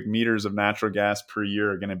cubic meters of natural gas per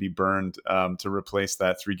year are going to be burned to replace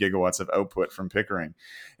that 3 gigawatts of output from Pickering.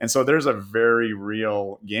 And so there's a very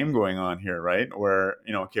real game going on here, right? Where,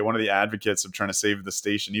 okay, one of the advocates of trying to save the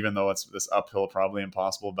station, even though it's this uphill, probably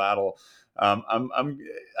impossible battle,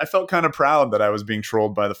 I felt kind of proud that I was being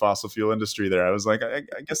trolled by the fossil fuel industry there. I was like, I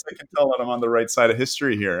guess I can tell that I'm on the right side of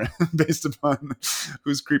history here based upon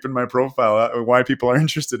who's creeping my profile, why people are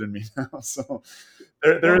interested in me now. So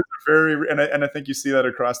there is Well, a very, and I think you see that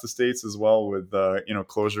across the states as well with,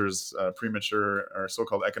 closures, premature or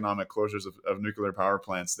so-called economic closures of nuclear power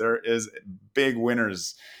plants. There is big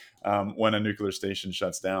winners when a nuclear station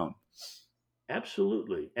shuts down.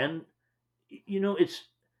 absolutely. And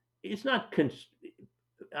it's not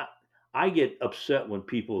I I get upset when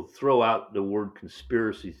people throw out the word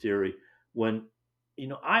conspiracy theory when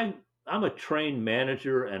I'm a trained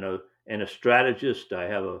manager and a strategist. I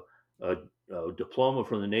have a, a diploma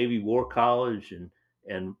from the Navy War College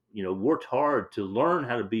and worked hard to learn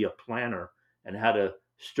how to be a planner and how to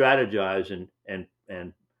strategize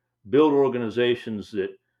and build organizations that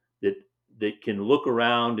that can look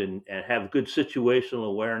around and have good situational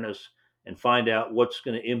awareness and find out what's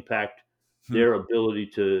going to impact Hmm. their ability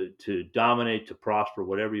to dominate, to prosper,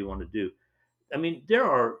 whatever you want to do. I mean, there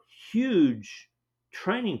are huge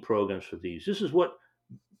training programs for these. This is what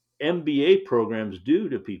MBA programs do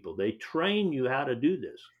to people. They train you how to do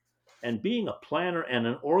this. And being a planner and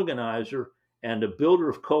an organizer and a builder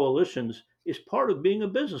of coalitions is part of being a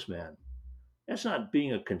businessman. That's not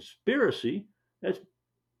being a conspiracy. That's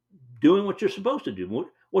doing what you're supposed to do.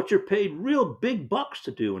 What you're paid real big bucks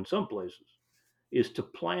to do in some places is to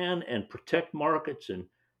plan and protect markets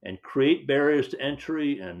and create barriers to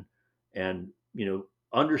entry and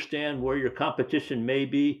understand where your competition may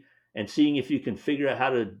be and seeing if you can figure out how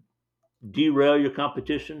to derail your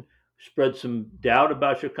competition, spread some doubt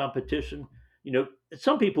about your competition.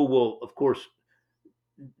 Some people will, of course,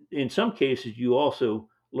 in some cases, you also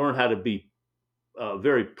learn how to be a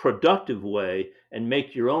very productive way and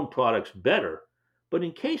make your own products better. But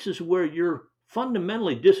in cases where you're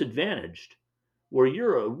fundamentally disadvantaged, where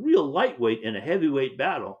you're a real lightweight in a heavyweight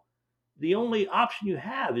battle, the only option you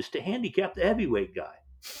have is to handicap the heavyweight guy.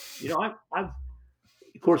 I've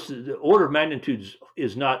of course the order of magnitude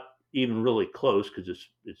is not even really close because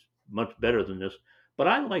it's much better than this. But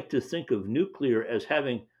I like to think of nuclear as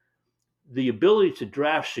having the ability to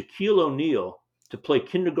draft Shaquille O'Neal to play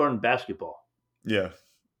kindergarten basketball. Yeah.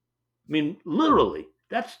 I mean, literally,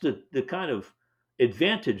 that's the kind of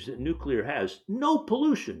advantage that nuclear has. No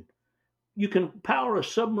pollution. You can power a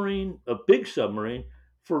submarine, a big submarine,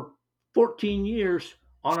 for 14 years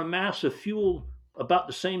on a mass of fuel about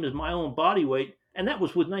the same as my own body weight, and that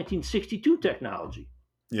was with 1962 technology.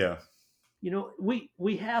 Yeah.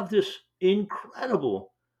 We have this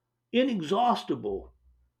incredible, inexhaustible,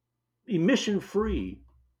 emission-free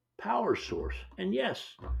power source, and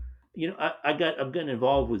yes, I've gotten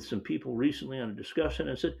involved with some people recently on a discussion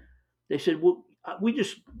and they said, well,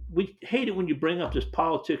 we hate it when you bring up this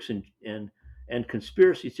politics and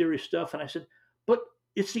conspiracy theory stuff. And I said, but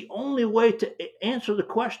it's the only way to answer the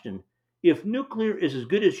question. If nuclear is as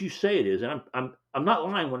good as you say it is, and I'm not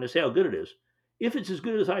lying when I say how good it is. If it's as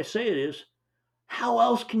good as I say it is, How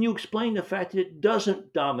else can you explain the fact that it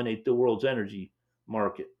doesn't dominate the world's energy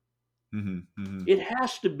market? Hmm. Hmm. It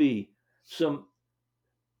has to be some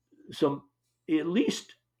some at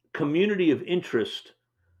least community of interest,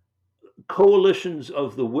 coalitions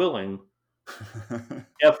of the willing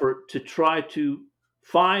effort to try to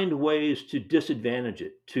find ways to disadvantage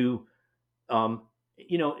it. To um,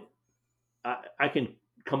 you know, I can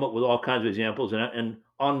come up with all kinds of examples, and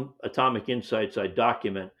on Atomic Insights, I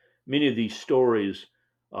document many of these stories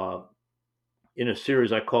uh, in a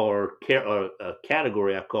series I call, or a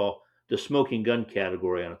category I call the smoking gun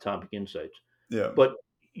category on Atomic Insights. Yeah. But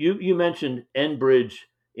you mentioned Enbridge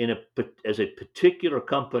as a particular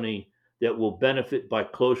company that will benefit by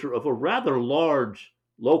closure of a rather large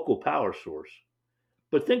local power source.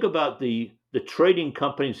 But think about the trading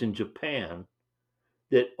companies in Japan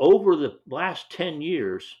that over the last 10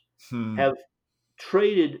 years Hmm. have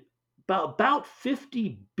traded about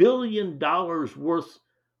 $50 billion worth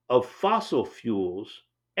of fossil fuels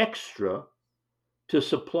extra to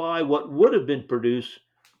supply what would have been produced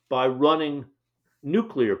by running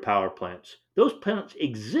nuclear power plants. Those plants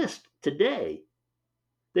exist today.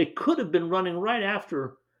 They could have been running right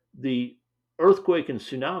after the earthquake and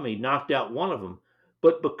tsunami knocked out one of them.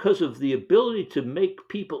 But because of the ability to make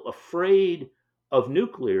people afraid of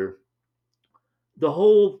nuclear, the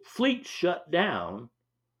whole fleet shut down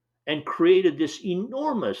and created this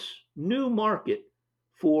enormous new market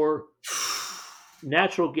for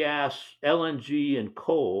natural gas, LNG, and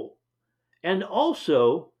coal. And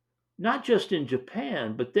also, not just in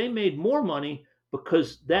Japan, but they made more money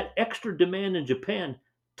because that extra demand in Japan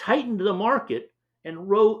tightened the market and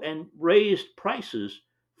raised prices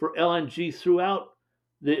for LNG throughout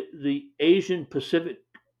the Asian Pacific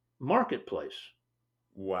marketplace.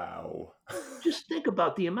 Wow. Just think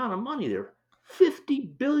about the amount of money there.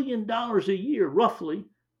 $50 billion a year, roughly,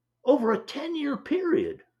 over a 10-year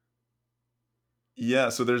period. Yeah,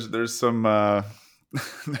 so there's some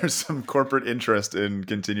there's some corporate interest in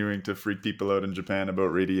continuing to freak people out in Japan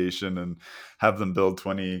about radiation and have them build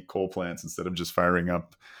 20 coal plants instead of just firing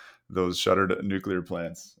up those shuttered nuclear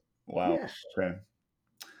plants. Wow. Yes. Okay.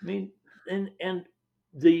 I mean, and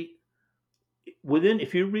the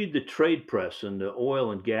if you read the trade press and the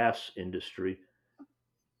oil and gas industry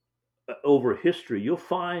over history, you'll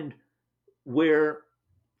find where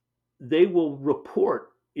they will report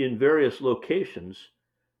in various locations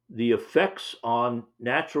the effects on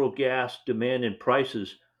natural gas demand and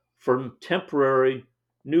prices from temporary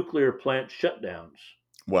nuclear plant shutdowns.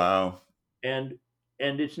 Wow. And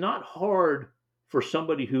it's not hard for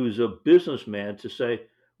somebody who's a businessman to say,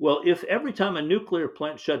 well, if every time a nuclear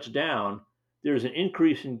plant shuts down, there's an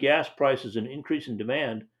increase in gas prices, an increase in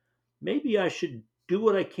demand, maybe I should do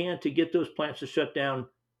what I can to get those plants to shut down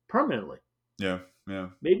permanently. Yeah. Yeah.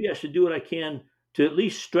 Maybe I should do what I can to at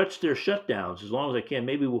least stretch their shutdowns as long as I can.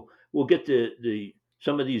 Maybe we'll get the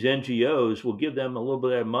some of these NGOs. We'll give them a little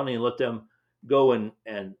bit of money and let them go and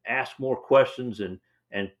ask more questions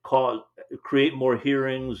and cause create more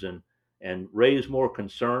hearings and raise more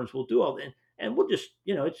concerns. We'll do all that, and we'll just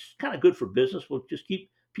it's kind of good for business. We'll just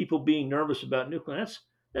keep people being nervous about nuclear.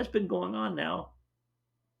 That's been going on now,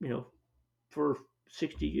 you know, for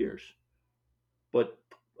 60 years. But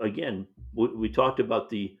again, we talked about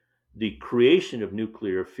the creation of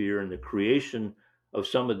nuclear fear and the creation of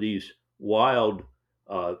some of these wild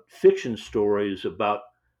fiction stories about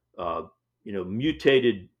uh,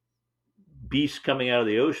 mutated beasts coming out of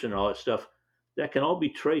the ocean and all that stuff. That can all be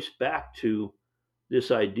traced back to this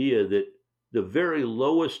idea that the very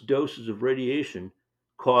lowest doses of radiation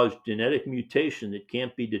cause genetic mutation that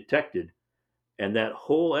can't be detected, and that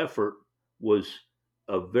whole effort was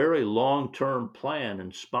a very long term plan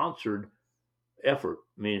and sponsored effort.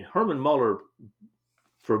 I mean, Herman Muller,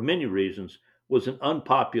 for many reasons, was an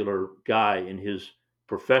unpopular guy in his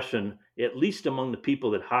profession, at least among the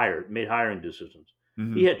people that made hiring decisions. He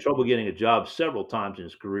Hmm. had trouble getting a job several times in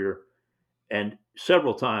his career, and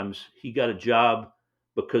several times he got a job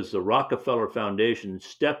because the Rockefeller Foundation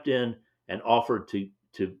stepped in and offered to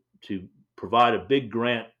provide a big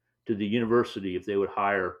grant to the university if they would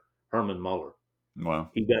hire Herman Muller. Wow.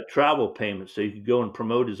 He got travel payments so he could go and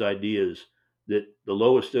promote his ideas that the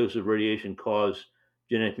lowest dose of radiation caused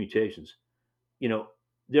genetic mutations. You know,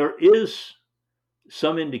 there is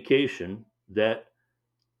some indication that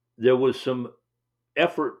there was some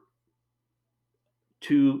effort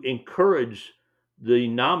to encourage the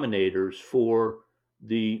nominators for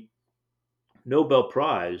the Nobel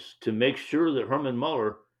Prize to make sure that Herman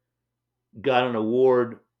Muller got an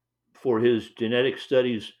award for his genetic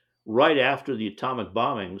studies right after the atomic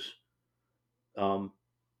bombings, um,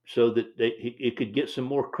 so that it could get some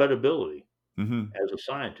more credibility. Mm-hmm. as a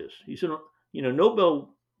scientist. He said,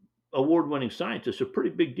 Nobel award-winning scientists are pretty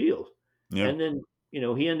big deals. Yeah. And then,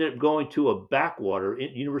 he ended up going to a backwater,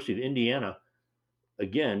 University of Indiana.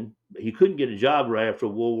 Again, he couldn't get a job right after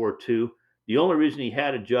World War II. The only reason he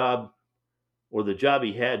had a job, or the job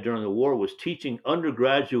he had during the war, was teaching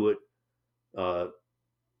undergraduate uh,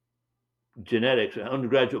 genetics,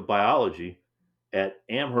 undergraduate biology at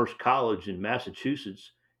Amherst College in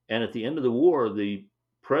Massachusetts. And at the end of the war, the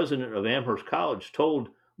president of Amherst College told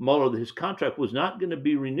Muller that his contract was not going to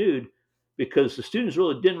be renewed because the students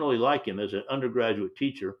didn't really like him as an undergraduate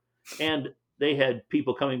teacher, and they had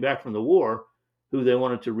people coming back from the war who they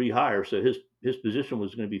wanted to rehire. So his position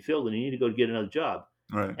was going to be filled, and he needed to go get another job.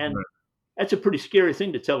 Right. And Right. that's a pretty scary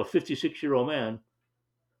thing to tell a 56-year-old man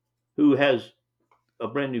who has a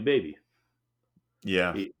brand new baby.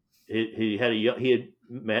 Yeah. He had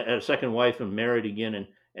a second wife and married again,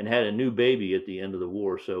 and had a new baby at the end of the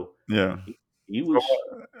war. So Yeah. he was.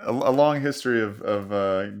 A long history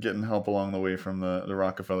of getting help along the way from the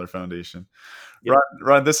Rockefeller Foundation. Yep.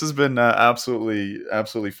 Rod, this has been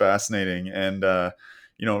absolutely fascinating, and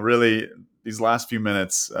really these last few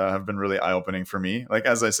minutes have been really eye opening for me. Like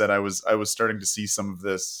as I said, I was starting to see some of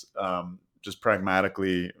this just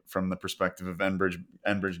pragmatically from the perspective of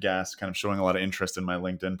Enbridge Gas, kind of showing a lot of interest in my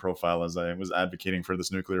LinkedIn profile as I was advocating for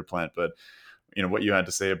this nuclear plant, but what you had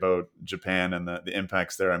to say about Japan and the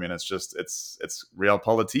impacts there. I mean, it's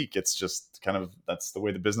realpolitik. It's just kind of, that's the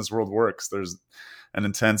way the business world works. There's an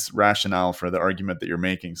intense rationale for the argument that you're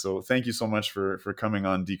making. So thank you so much for coming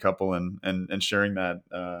on Decouple and sharing that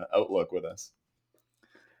outlook with us.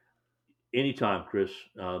 Anytime, Chris.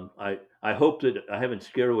 I hope that I haven't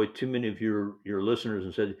scared away too many of your listeners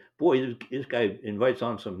and said, "Boy, this guy invites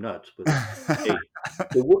on some nuts." But hey,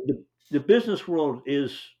 the business world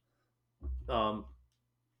is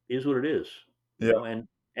what it is, Yeah.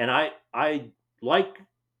 and I like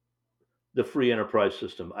the free enterprise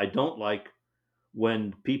system. I don't like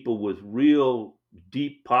when people with real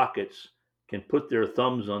deep pockets can put their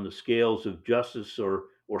thumbs on the scales of justice or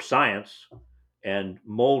science and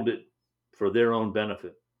mold it for their own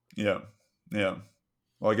benefit. Yeah. Yeah.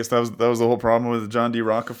 Well, I guess that was the whole problem with John D.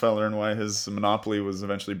 Rockefeller and why his monopoly was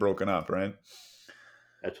eventually broken up, right?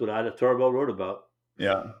 That's what Ida Tarbell wrote about.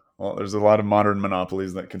 Yeah. Well, there's a lot of modern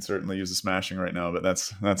monopolies that can certainly use a smashing right now, but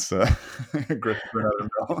that's grist for another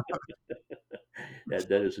mill.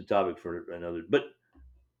 That is a topic for another. But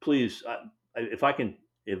please, if I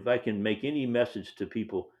can make any message to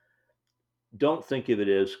people, don't think of it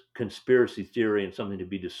as conspiracy theory and something to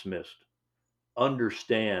be dismissed.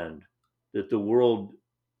 Understand that the world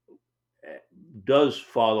does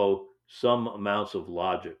follow some amounts of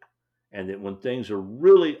logic, and that when things are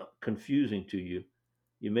really confusing to you,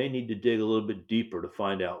 you may need to dig a little bit deeper to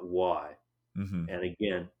find out why. Mm-hmm. And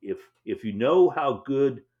again, if you know how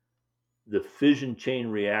good the fission chain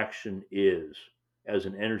reaction is as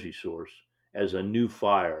an energy source, as a new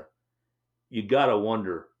fire, you got to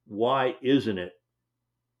wonder, why isn't it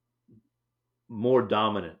more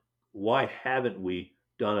dominant? Why haven't we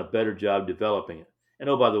done a better job developing it? And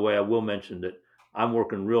oh, by the way, I will mention that I'm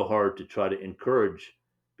working real hard to try to encourage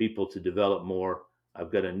people to develop more.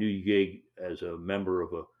 I've got a new gig as a member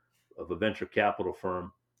of a venture capital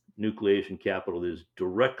firm, Nucleation Capital, that is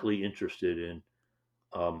directly interested in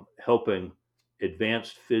helping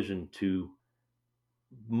advanced fission to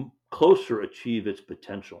closer achieve its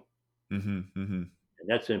potential. Mm-hmm. Mm-hmm. And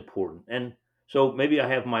that's important. And so maybe I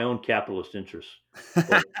have my own capitalist interests,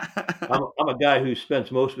 but I'm a guy who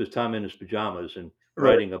spends most of his time in his pajamas and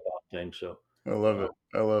Right. writing about things. So I love it.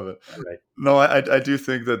 I love it. all right. No, I do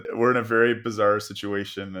think that we're in a very bizarre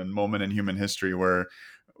situation and moment in human history where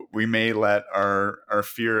we may let our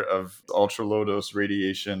fear of ultra low dose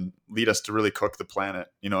radiation lead us to really cook the planet.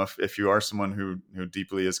 If you are someone who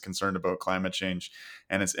deeply is concerned about climate change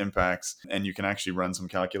and its impacts, and you can actually run some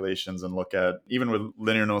calculations and look at, even with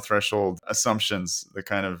linear no threshold assumptions, the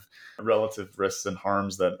kind of relative risks and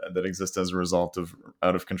harms that exist as a result of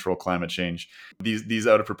out of control climate change. These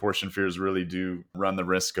out of proportion fears really do run the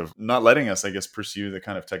risk of not letting us, I guess, pursue the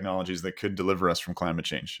kind of technologies that could deliver us from climate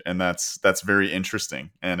change. And that's very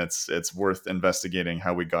interesting. And it's worth investigating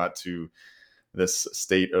how we got to this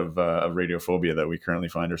state of radiophobia that we currently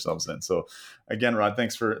find ourselves in. So again, Rod,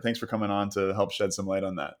 thanks for coming on to help shed some light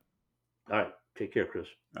on that. All right. Take care, Chris.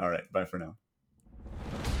 All right. Bye for now.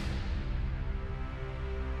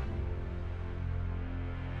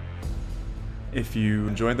 If you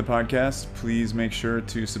enjoyed the podcast, please make sure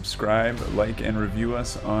to subscribe, like, and review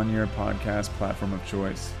us on your podcast platform of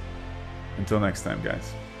choice. Until next time,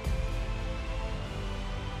 guys.